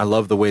approach. I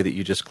love the way that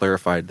you just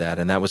clarified that,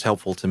 and that was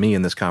helpful to me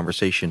in this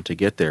conversation to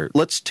get there.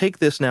 Let's take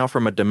this now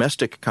from a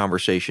domestic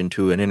conversation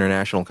to an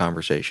international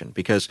conversation,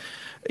 because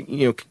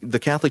the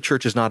Catholic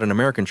Church is not an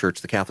American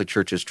church. The Catholic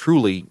Church is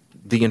truly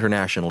the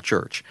international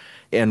church.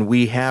 And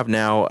we have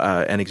now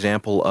an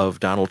example of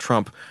Donald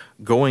Trump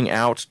going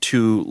out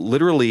to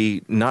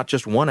literally not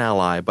just one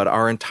ally, but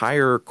our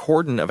entire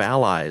cordon of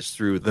allies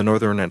through the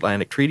Northern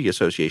Atlantic Treaty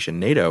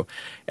Association, NATO,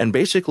 and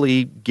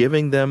basically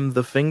giving them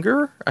the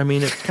finger. I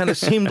mean, it kind of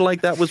seemed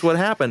like that was what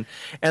happened.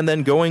 And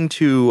then going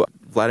to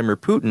Vladimir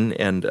Putin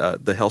and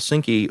the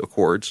Helsinki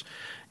Accords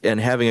and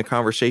having a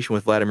conversation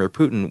with Vladimir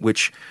Putin,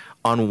 which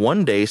on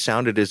one day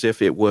sounded as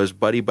if it was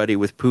buddy-buddy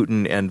with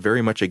Putin and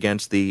very much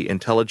against the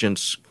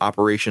intelligence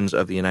operations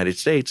of the United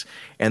States.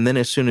 And then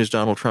as soon as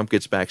Donald Trump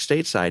gets back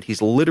stateside,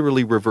 he's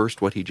literally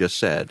reversed what he just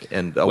said.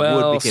 And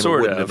wood became a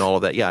wouldn't and all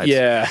of that.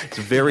 Yeah, it's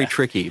very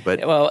tricky.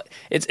 But well,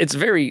 it's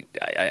very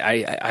 –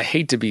 I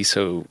hate to be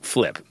so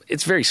flip.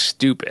 It's very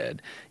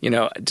stupid.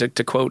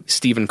 To quote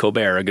Stephen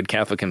Colbert, a good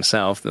Catholic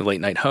himself, the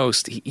late-night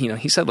host,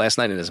 he said last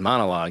night in his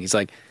monologue, he's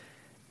like,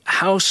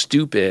 how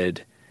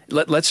stupid –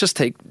 Let's just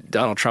take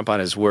Donald Trump on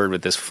his word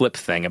with this flip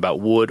thing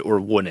about would or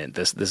wouldn't,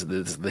 his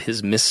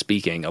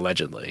misspeaking,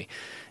 allegedly.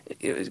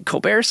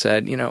 Colbert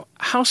said,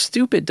 how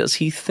stupid does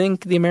he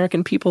think the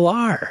American people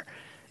are?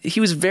 He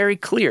was very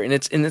clear, and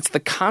it's the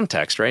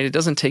context, right? It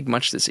doesn't take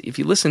much to see. If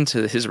you listen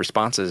to his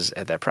responses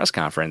at that press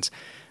conference,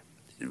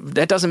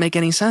 that doesn't make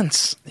any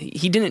sense.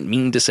 He didn't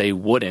mean to say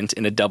wouldn't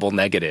in a double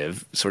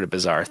negative sort of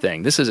bizarre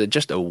thing. This is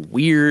just a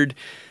weird,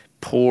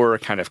 poor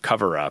kind of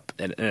cover-up,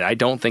 and I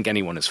don't think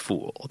anyone is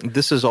fooled.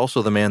 This is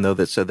also the man, though,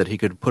 that said that he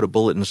could put a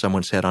bullet in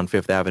someone's head on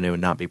Fifth Avenue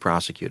and not be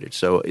prosecuted.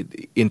 So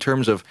in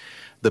terms of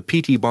the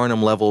P.T.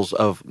 Barnum levels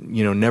of,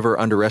 never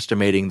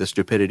underestimating the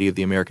stupidity of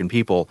the American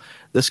people,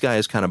 this guy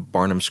is kind of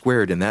Barnum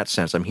squared in that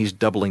sense. I mean, he's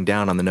doubling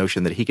down on the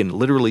notion that he can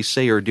literally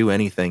say or do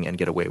anything and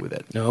get away with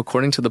it. No,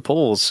 according to the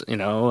polls,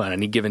 on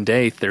any given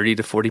day, 30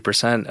 to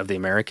 40% of the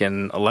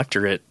American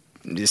electorate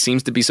it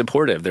seems to be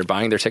supportive. They're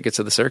buying their tickets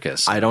to the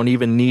circus. I don't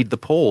even need the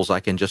polls. I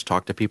can just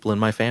talk to people in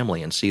my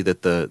family and see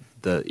that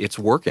it's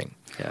working.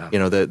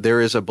 Yeah.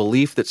 There is a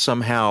belief that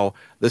somehow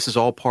this is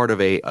all part of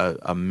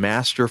a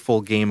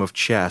masterful game of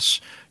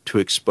chess to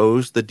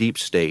expose the deep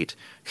state,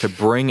 to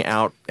bring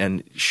out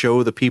and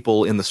show the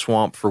people in the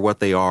swamp for what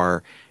they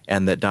are,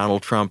 and that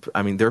Donald Trump,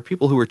 I mean, there are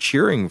people who are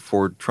cheering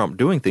for Trump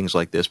doing things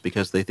like this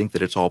because they think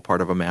that it's all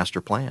part of a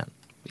master plan.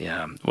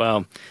 Yeah,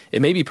 well,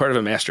 it may be part of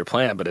a master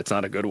plan, but it's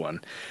not a good one.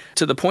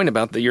 To the point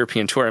about the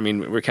European tour, I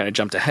mean, we're kind of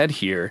jumped ahead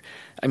here.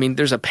 I mean,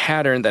 there's a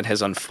pattern that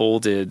has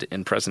unfolded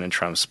in President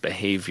Trump's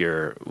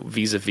behavior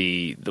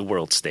vis-a-vis the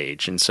world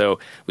stage. And so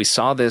we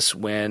saw this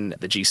when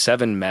the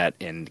G7 met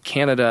in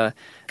Canada,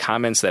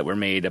 comments that were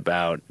made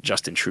about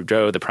Justin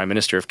Trudeau, the Prime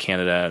Minister of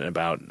Canada, and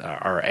about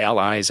our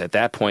allies at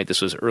that point.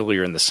 This was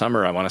earlier in the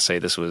summer. I want to say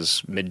this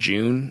was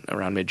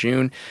around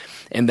mid-June.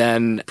 And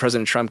then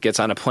President Trump gets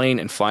on a plane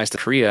and flies to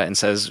Korea and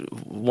says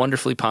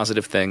wonderfully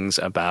positive things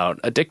about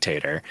a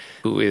dictator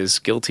who is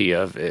guilty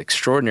of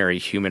extraordinary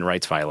human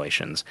rights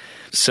violations.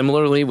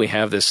 Similarly, we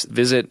have this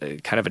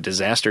visit, kind of a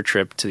disaster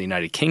trip to the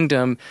United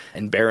Kingdom,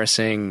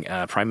 embarrassing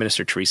Prime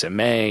Minister Theresa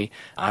May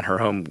on her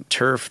home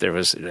turf. There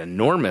was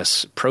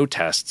enormous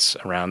protests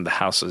around the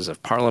Houses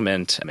of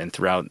Parliament and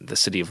throughout the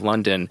City of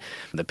London.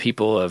 The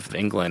people of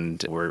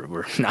England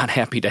were not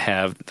happy to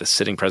have the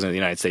sitting President of the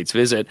United States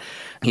visit.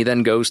 He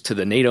then goes to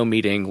the NATO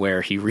meeting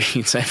where he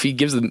reads, if he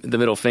gives the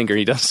middle finger,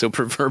 he does so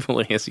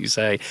proverbially, as you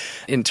say,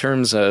 in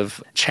terms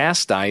of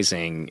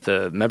chastising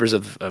the members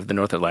of the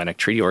North Atlantic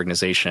Treaty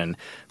Organization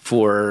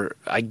for,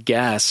 I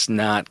guess,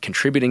 not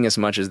contributing as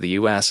much as the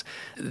U.S.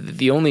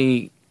 The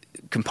only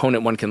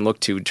component one can look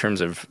to in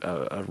terms of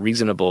a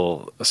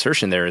reasonable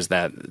assertion there is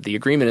that the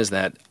agreement is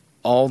that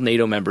all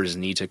NATO members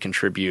need to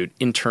contribute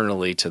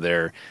internally to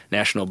their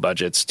national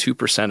budgets,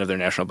 2% of their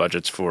national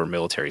budgets for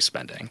military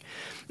spending.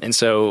 And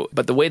so,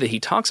 but the way that he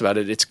talks about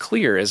it, it's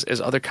clear,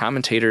 as other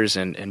commentators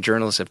and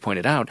journalists have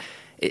pointed out,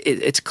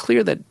 it's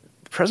clear that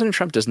President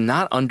Trump does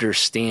not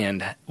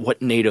understand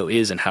what NATO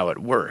is and how it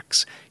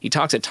works. He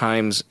talks at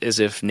times as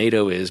if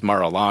NATO is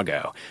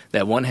Mar-a-Lago,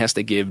 that one has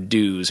to give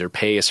dues or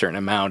pay a certain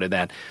amount, and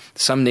that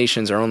some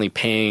nations are only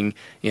paying,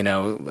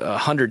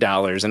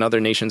 $100 and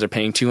other nations are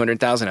paying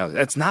 $200,000.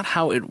 That's not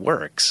how it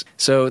works.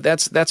 So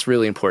that's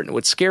really important.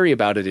 What's scary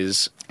about it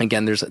is,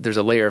 again, there's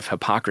a layer of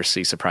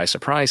hypocrisy, surprise,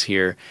 surprise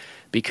here,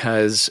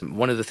 because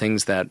one of the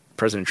things that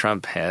President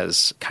Trump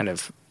has kind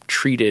of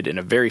treated in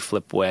a very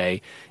flip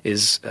way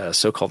is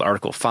so-called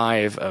Article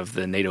 5 of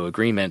the NATO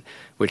agreement,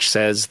 which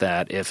says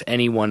that if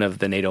any one of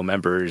the NATO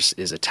members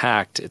is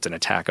attacked, it's an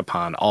attack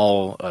upon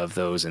all of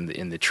those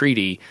in the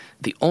treaty.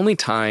 The only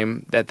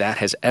time that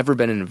has ever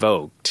been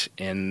invoked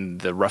in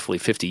the roughly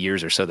 50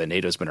 years or so that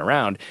NATO's been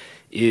around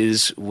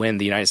is when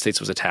the United States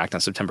was attacked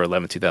on September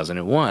 11,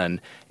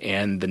 2001,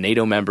 and the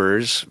NATO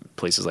members,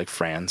 places like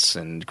France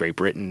and Great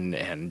Britain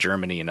and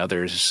Germany and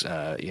others,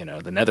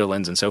 the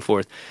Netherlands and so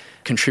forth,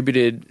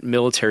 contributed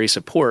military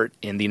support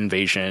in the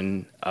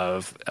invasion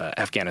of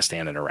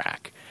Afghanistan and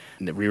Iraq.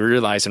 We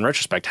realize in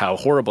retrospect how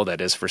horrible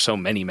that is for so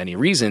many, many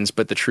reasons,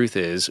 but the truth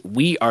is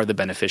we are the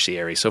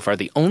beneficiaries, so far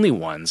the only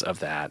ones of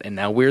that, and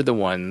now we're the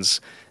ones,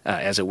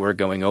 as it were,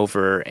 going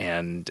over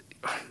and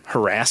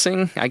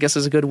harassing, I guess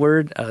is a good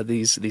word,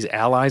 these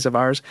allies of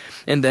ours.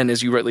 And then,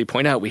 as you rightly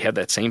point out, we have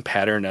that same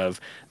pattern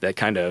of that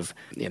kind of,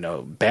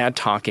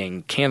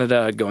 bad-talking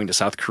Canada going to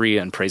South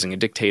Korea and praising a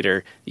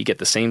dictator. You get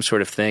the same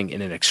sort of thing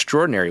in an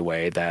extraordinary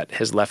way that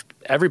has left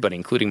everybody,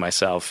 including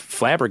myself,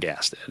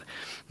 flabbergasted.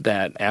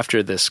 That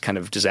after this kind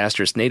of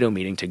disastrous NATO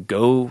meeting, to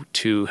go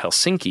to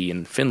Helsinki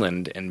in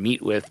Finland and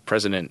meet with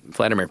President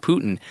Vladimir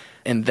Putin,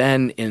 and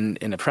then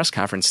in a press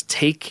conference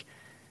take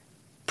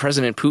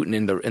President Putin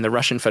in the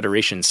Russian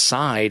Federation's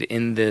side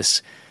in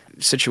this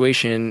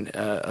situation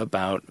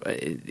about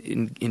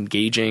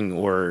engaging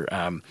or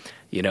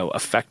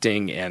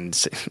affecting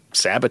and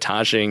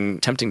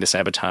attempting to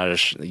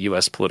sabotage the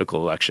U.S.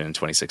 political election in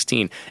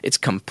 2016. It's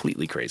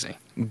completely crazy.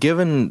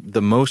 Given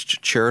the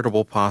most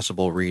charitable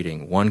possible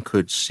reading, one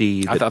could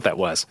see that, I thought that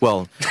was.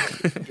 Well,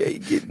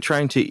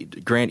 trying to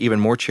grant even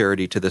more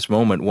charity to this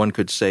moment, one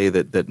could say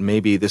that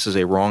maybe this is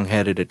a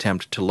wrong-headed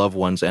attempt to love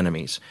one's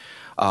enemies.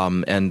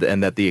 And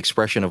that the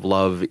expression of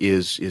love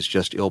is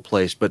just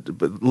ill-placed. But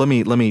let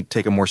me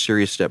take a more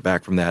serious step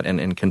back from that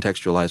and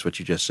contextualize what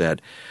you just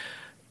said.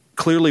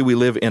 Clearly, we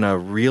live in a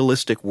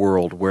realistic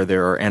world where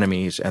there are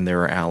enemies and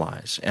there are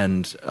allies.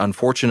 And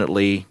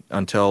unfortunately,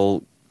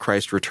 until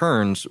Christ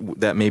returns,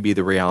 that may be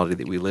the reality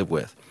that we live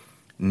with.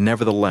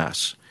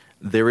 Nevertheless,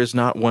 there is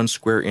not one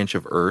square inch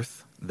of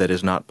earth that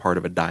is not part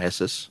of a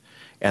diocese,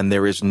 and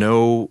there is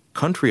no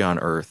country on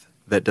earth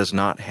that does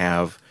not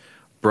have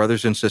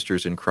brothers and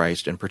sisters in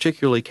Christ, and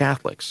particularly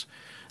Catholics.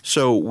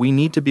 So we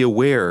need to be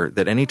aware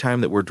that any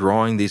time that we're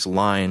drawing these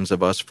lines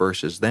of us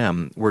versus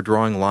them, we're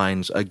drawing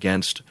lines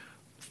against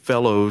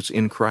fellows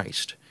in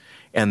Christ.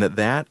 And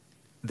that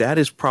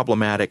is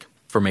problematic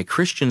from a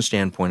Christian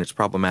standpoint. It's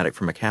problematic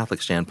from a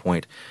Catholic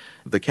standpoint.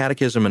 The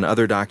Catechism and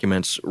other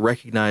documents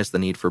recognize the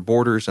need for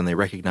borders, and they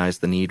recognize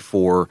the need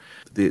for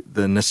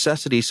the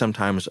necessity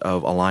sometimes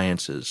of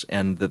alliances,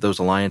 and that those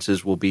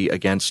alliances will be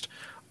against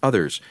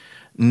others.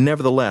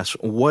 Nevertheless,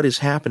 what is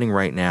happening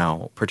right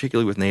now,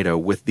 particularly with NATO,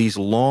 with these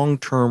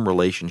long-term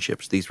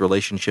relationships, these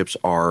relationships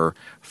are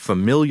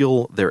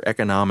familial, they're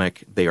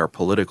economic, they are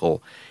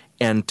political,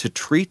 and to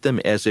treat them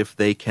as if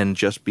they can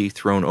just be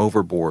thrown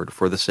overboard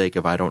for the sake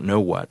of I don't know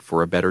what,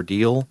 for a better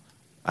deal,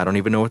 I don't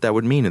even know what that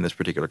would mean in this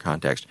particular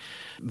context.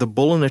 The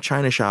bull in a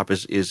china shop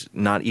is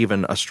not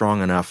even a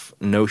strong enough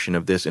notion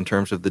of this in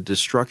terms of the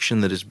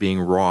destruction that is being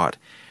wrought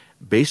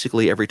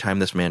basically every time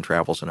this man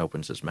travels and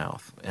opens his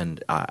mouth.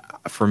 And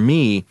for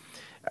me,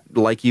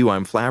 like you,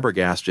 I'm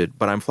flabbergasted,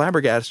 but I'm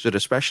flabbergasted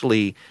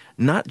especially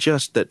not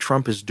just that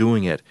Trump is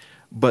doing it,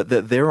 but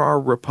that there are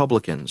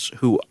Republicans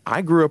who,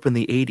 I grew up in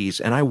the 80s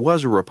and I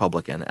was a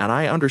Republican, and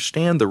I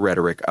understand the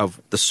rhetoric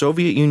of the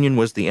Soviet Union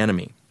was the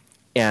enemy,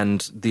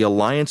 and the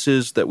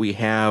alliances that we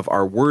have,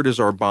 our word is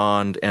our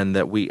bond, and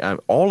that we,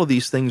 all of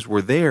these things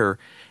were there.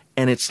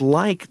 And it's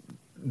like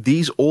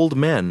these old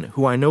men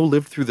who I know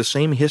lived through the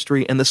same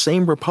history and the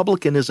same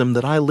republicanism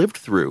that I lived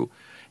through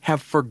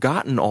have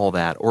forgotten all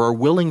that, or are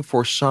willing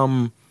for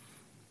some,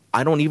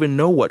 I don't even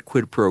know what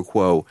quid pro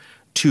quo,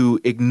 to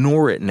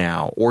ignore it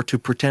now, or to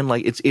pretend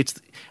like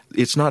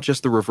it's not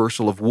just the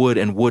reversal of would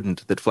and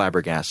wouldn't that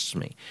flabbergasts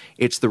me.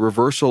 It's the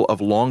reversal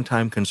of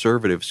longtime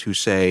conservatives who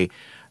say,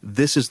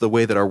 this is the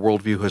way that our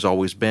worldview has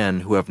always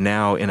been, who have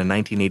now, in a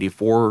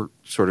 1984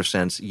 sort of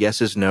sense, yes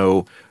is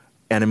no,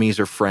 enemies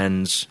are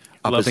friends,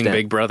 up loving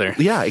Big Brother.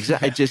 Yeah,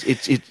 exactly.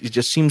 It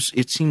just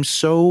seems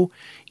so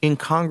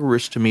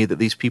incongruous to me that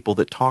these people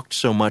that talked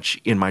so much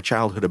in my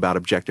childhood about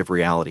objective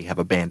reality have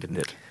abandoned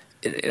it.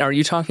 Are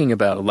you talking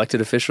about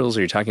elected officials, or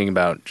are you talking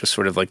about just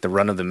sort of like the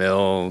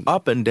run-of-the-mill?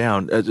 Up and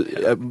down,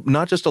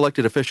 not just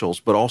elected officials,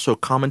 but also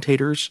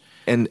commentators.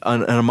 And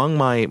among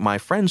my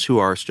friends who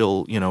are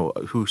still,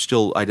 who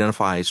still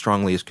identify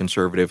strongly as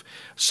conservative,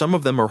 some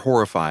of them are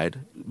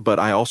horrified. But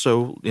I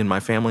also, in my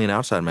family and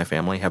outside my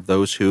family, have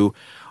those who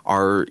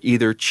are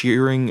either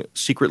cheering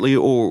secretly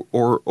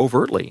or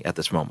overtly at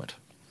this moment.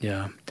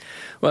 Yeah.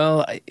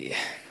 Well,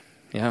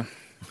 yeah.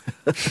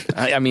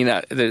 I mean,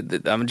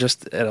 I'm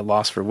just at a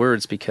loss for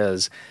words,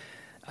 because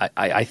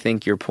I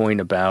think your point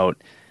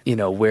about,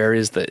 where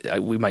is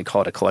we might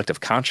call it a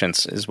collective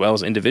conscience as well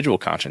as individual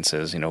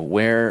consciences,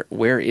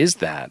 where is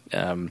that?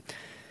 And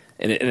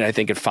I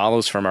think it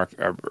follows from our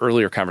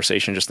earlier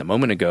conversation just a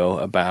moment ago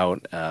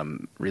about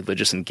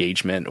religious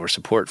engagement or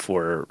support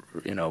for,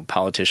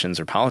 politicians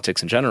or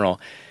politics in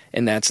general.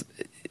 And that's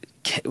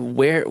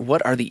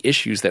what are the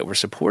issues that we're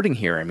supporting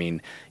here? I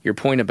mean, your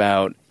point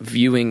about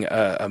viewing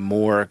a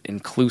more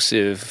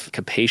inclusive,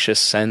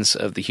 capacious sense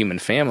of the human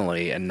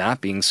family and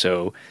not being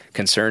so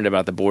concerned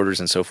about the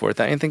borders and so forth,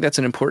 I think that's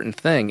an important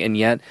thing. And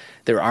yet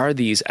there are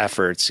these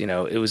efforts,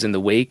 it was in the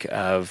wake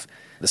of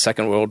the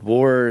Second World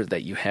War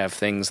that you have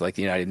things like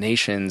the United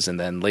Nations and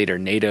then later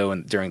NATO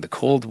and during the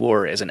Cold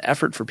War as an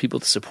effort for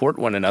people to support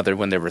one another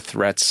when there were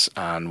threats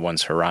on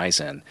one's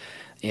horizon.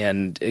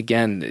 And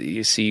again,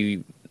 you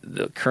see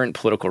the current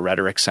political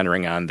rhetoric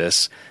centering on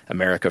this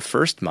America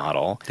First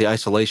model. The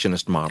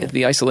isolationist model.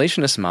 The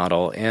isolationist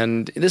model.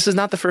 And this is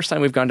not the first time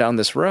we've gone down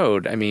this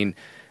road. I mean,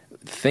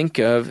 think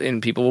of,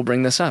 and people will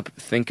bring this up,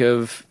 think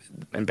of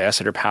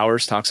Ambassador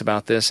Powers talks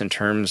about this in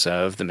terms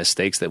of the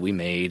mistakes that we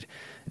made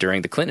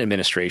during the Clinton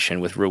administration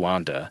with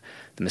Rwanda,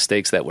 the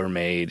mistakes that were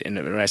made. And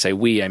when I say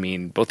we, I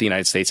mean both the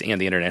United States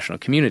and the international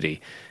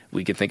community.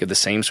 We could think of the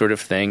same sort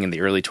of thing in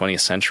the early 20th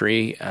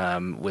century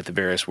with the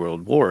various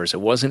world wars. It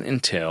wasn't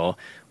until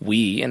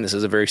we, and this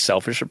is a very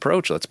selfish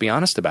approach, let's be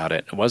honest about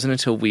it, it wasn't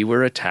until we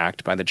were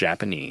attacked by the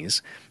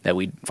Japanese that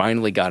we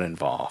finally got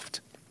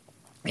involved.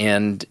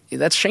 And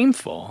that's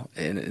shameful.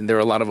 And there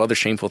are a lot of other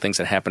shameful things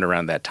that happened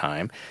around that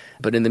time.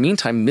 But in the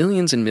meantime,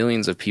 millions and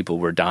millions of people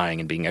were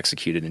dying and being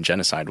executed, and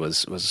genocide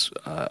was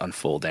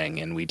unfolding,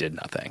 and we did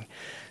nothing.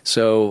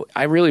 So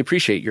I really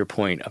appreciate your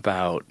point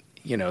about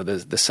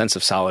the sense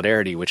of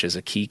solidarity, which is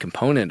a key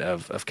component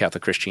of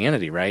Catholic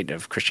Christianity, right?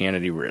 Of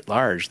Christianity writ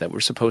large, that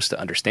we're supposed to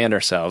understand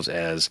ourselves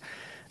as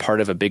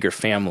part of a bigger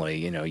family.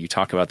 You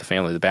talk about the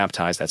family of the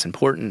baptized, that's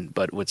important,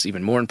 but what's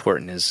even more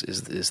important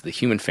is the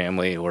human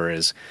family, or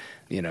as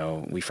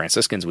we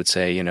Franciscans would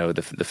say,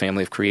 the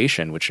family of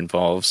creation, which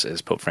involves,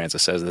 as Pope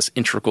Francis says, this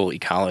integral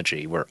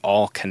ecology. We're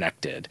all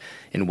connected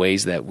in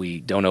ways that we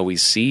don't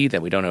always see,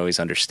 that we don't always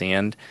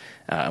understand,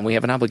 and we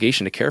have an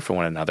obligation to care for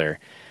one another.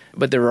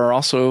 But there are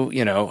also,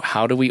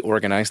 how do we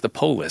organize the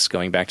polis,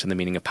 going back to the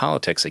meaning of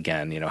politics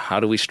again?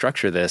 How do we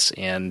structure this?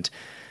 And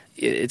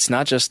it's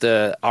not just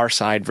our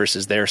side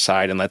versus their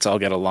side, and let's all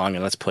get along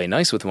and let's play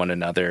nice with one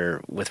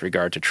another with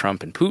regard to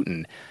Trump and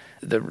Putin.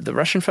 The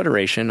Russian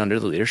Federation, under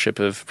the leadership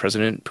of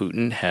President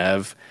Putin,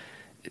 have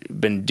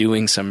been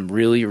doing some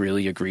really,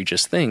 really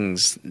egregious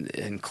things,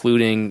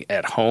 including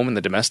at home in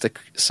the domestic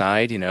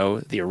side,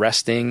 the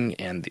arresting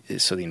and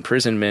the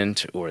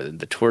imprisonment or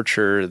the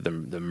torture, the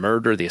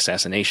murder, the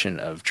assassination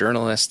of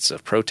journalists,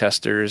 of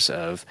protesters,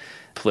 of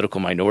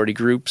political minority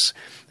groups.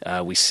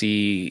 We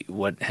see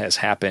what has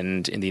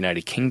happened in the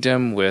United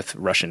Kingdom with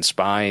Russian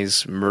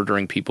spies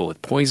murdering people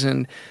with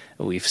poison.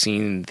 We've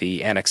seen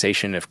the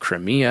annexation of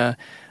Crimea.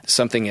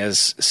 Something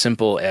as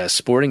simple as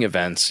sporting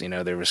events.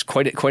 There was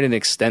quite an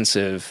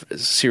extensive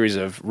series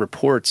of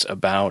reports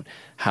about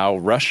how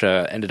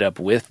Russia ended up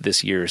with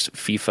this year's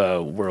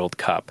FIFA World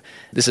Cup.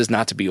 This is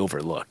not to be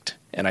overlooked.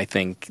 And I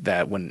think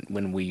that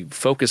when we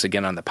focus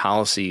again on the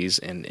policies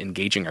and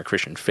engaging our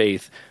Christian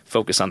faith,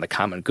 focus on the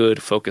common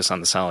good, focus on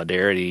the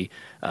solidarity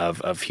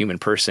of human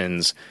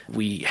persons,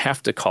 we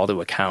have to call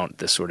to account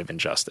this sort of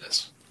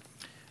injustice.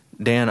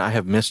 Dan, I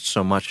have missed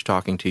so much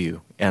talking to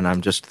you, and I'm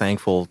just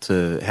thankful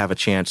to have a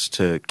chance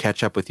to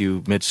catch up with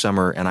you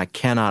midsummer, and I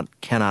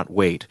cannot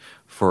wait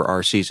for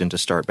our season to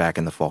start back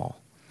in the fall.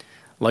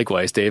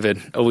 Likewise,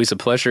 David. Always a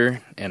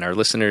pleasure, and our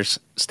listeners,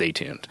 stay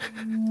tuned.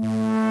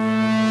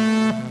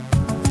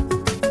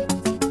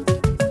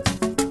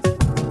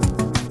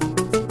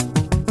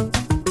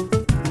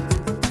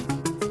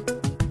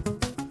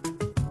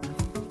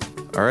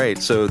 All right,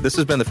 so this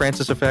has been The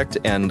Francis Effect,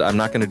 and I'm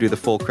not going to do the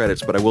full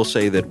credits, but I will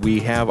say that we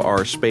have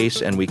our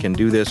space, and we can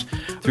do this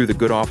through the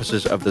good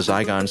offices of the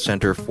Zygon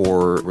Center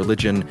for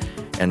Religion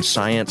and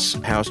Science,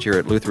 housed here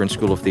at Lutheran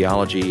School of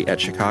Theology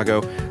at Chicago.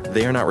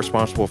 They are not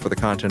responsible for the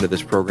content of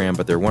this program,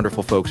 but they're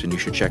wonderful folks, and you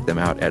should check them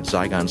out at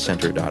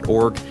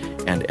zygoncenter.org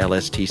and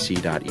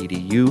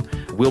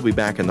lstc.edu. We'll be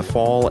back in the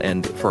fall,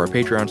 and for our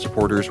Patreon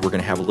supporters, we're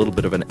going to have a little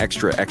bit of an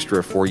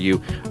extra for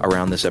you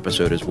around this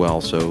episode as well,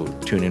 so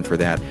tune in for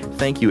that.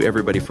 Thank you,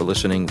 everybody, for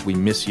listening. We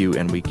miss you,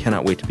 and we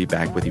cannot wait to be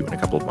back with you in a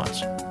couple of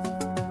months.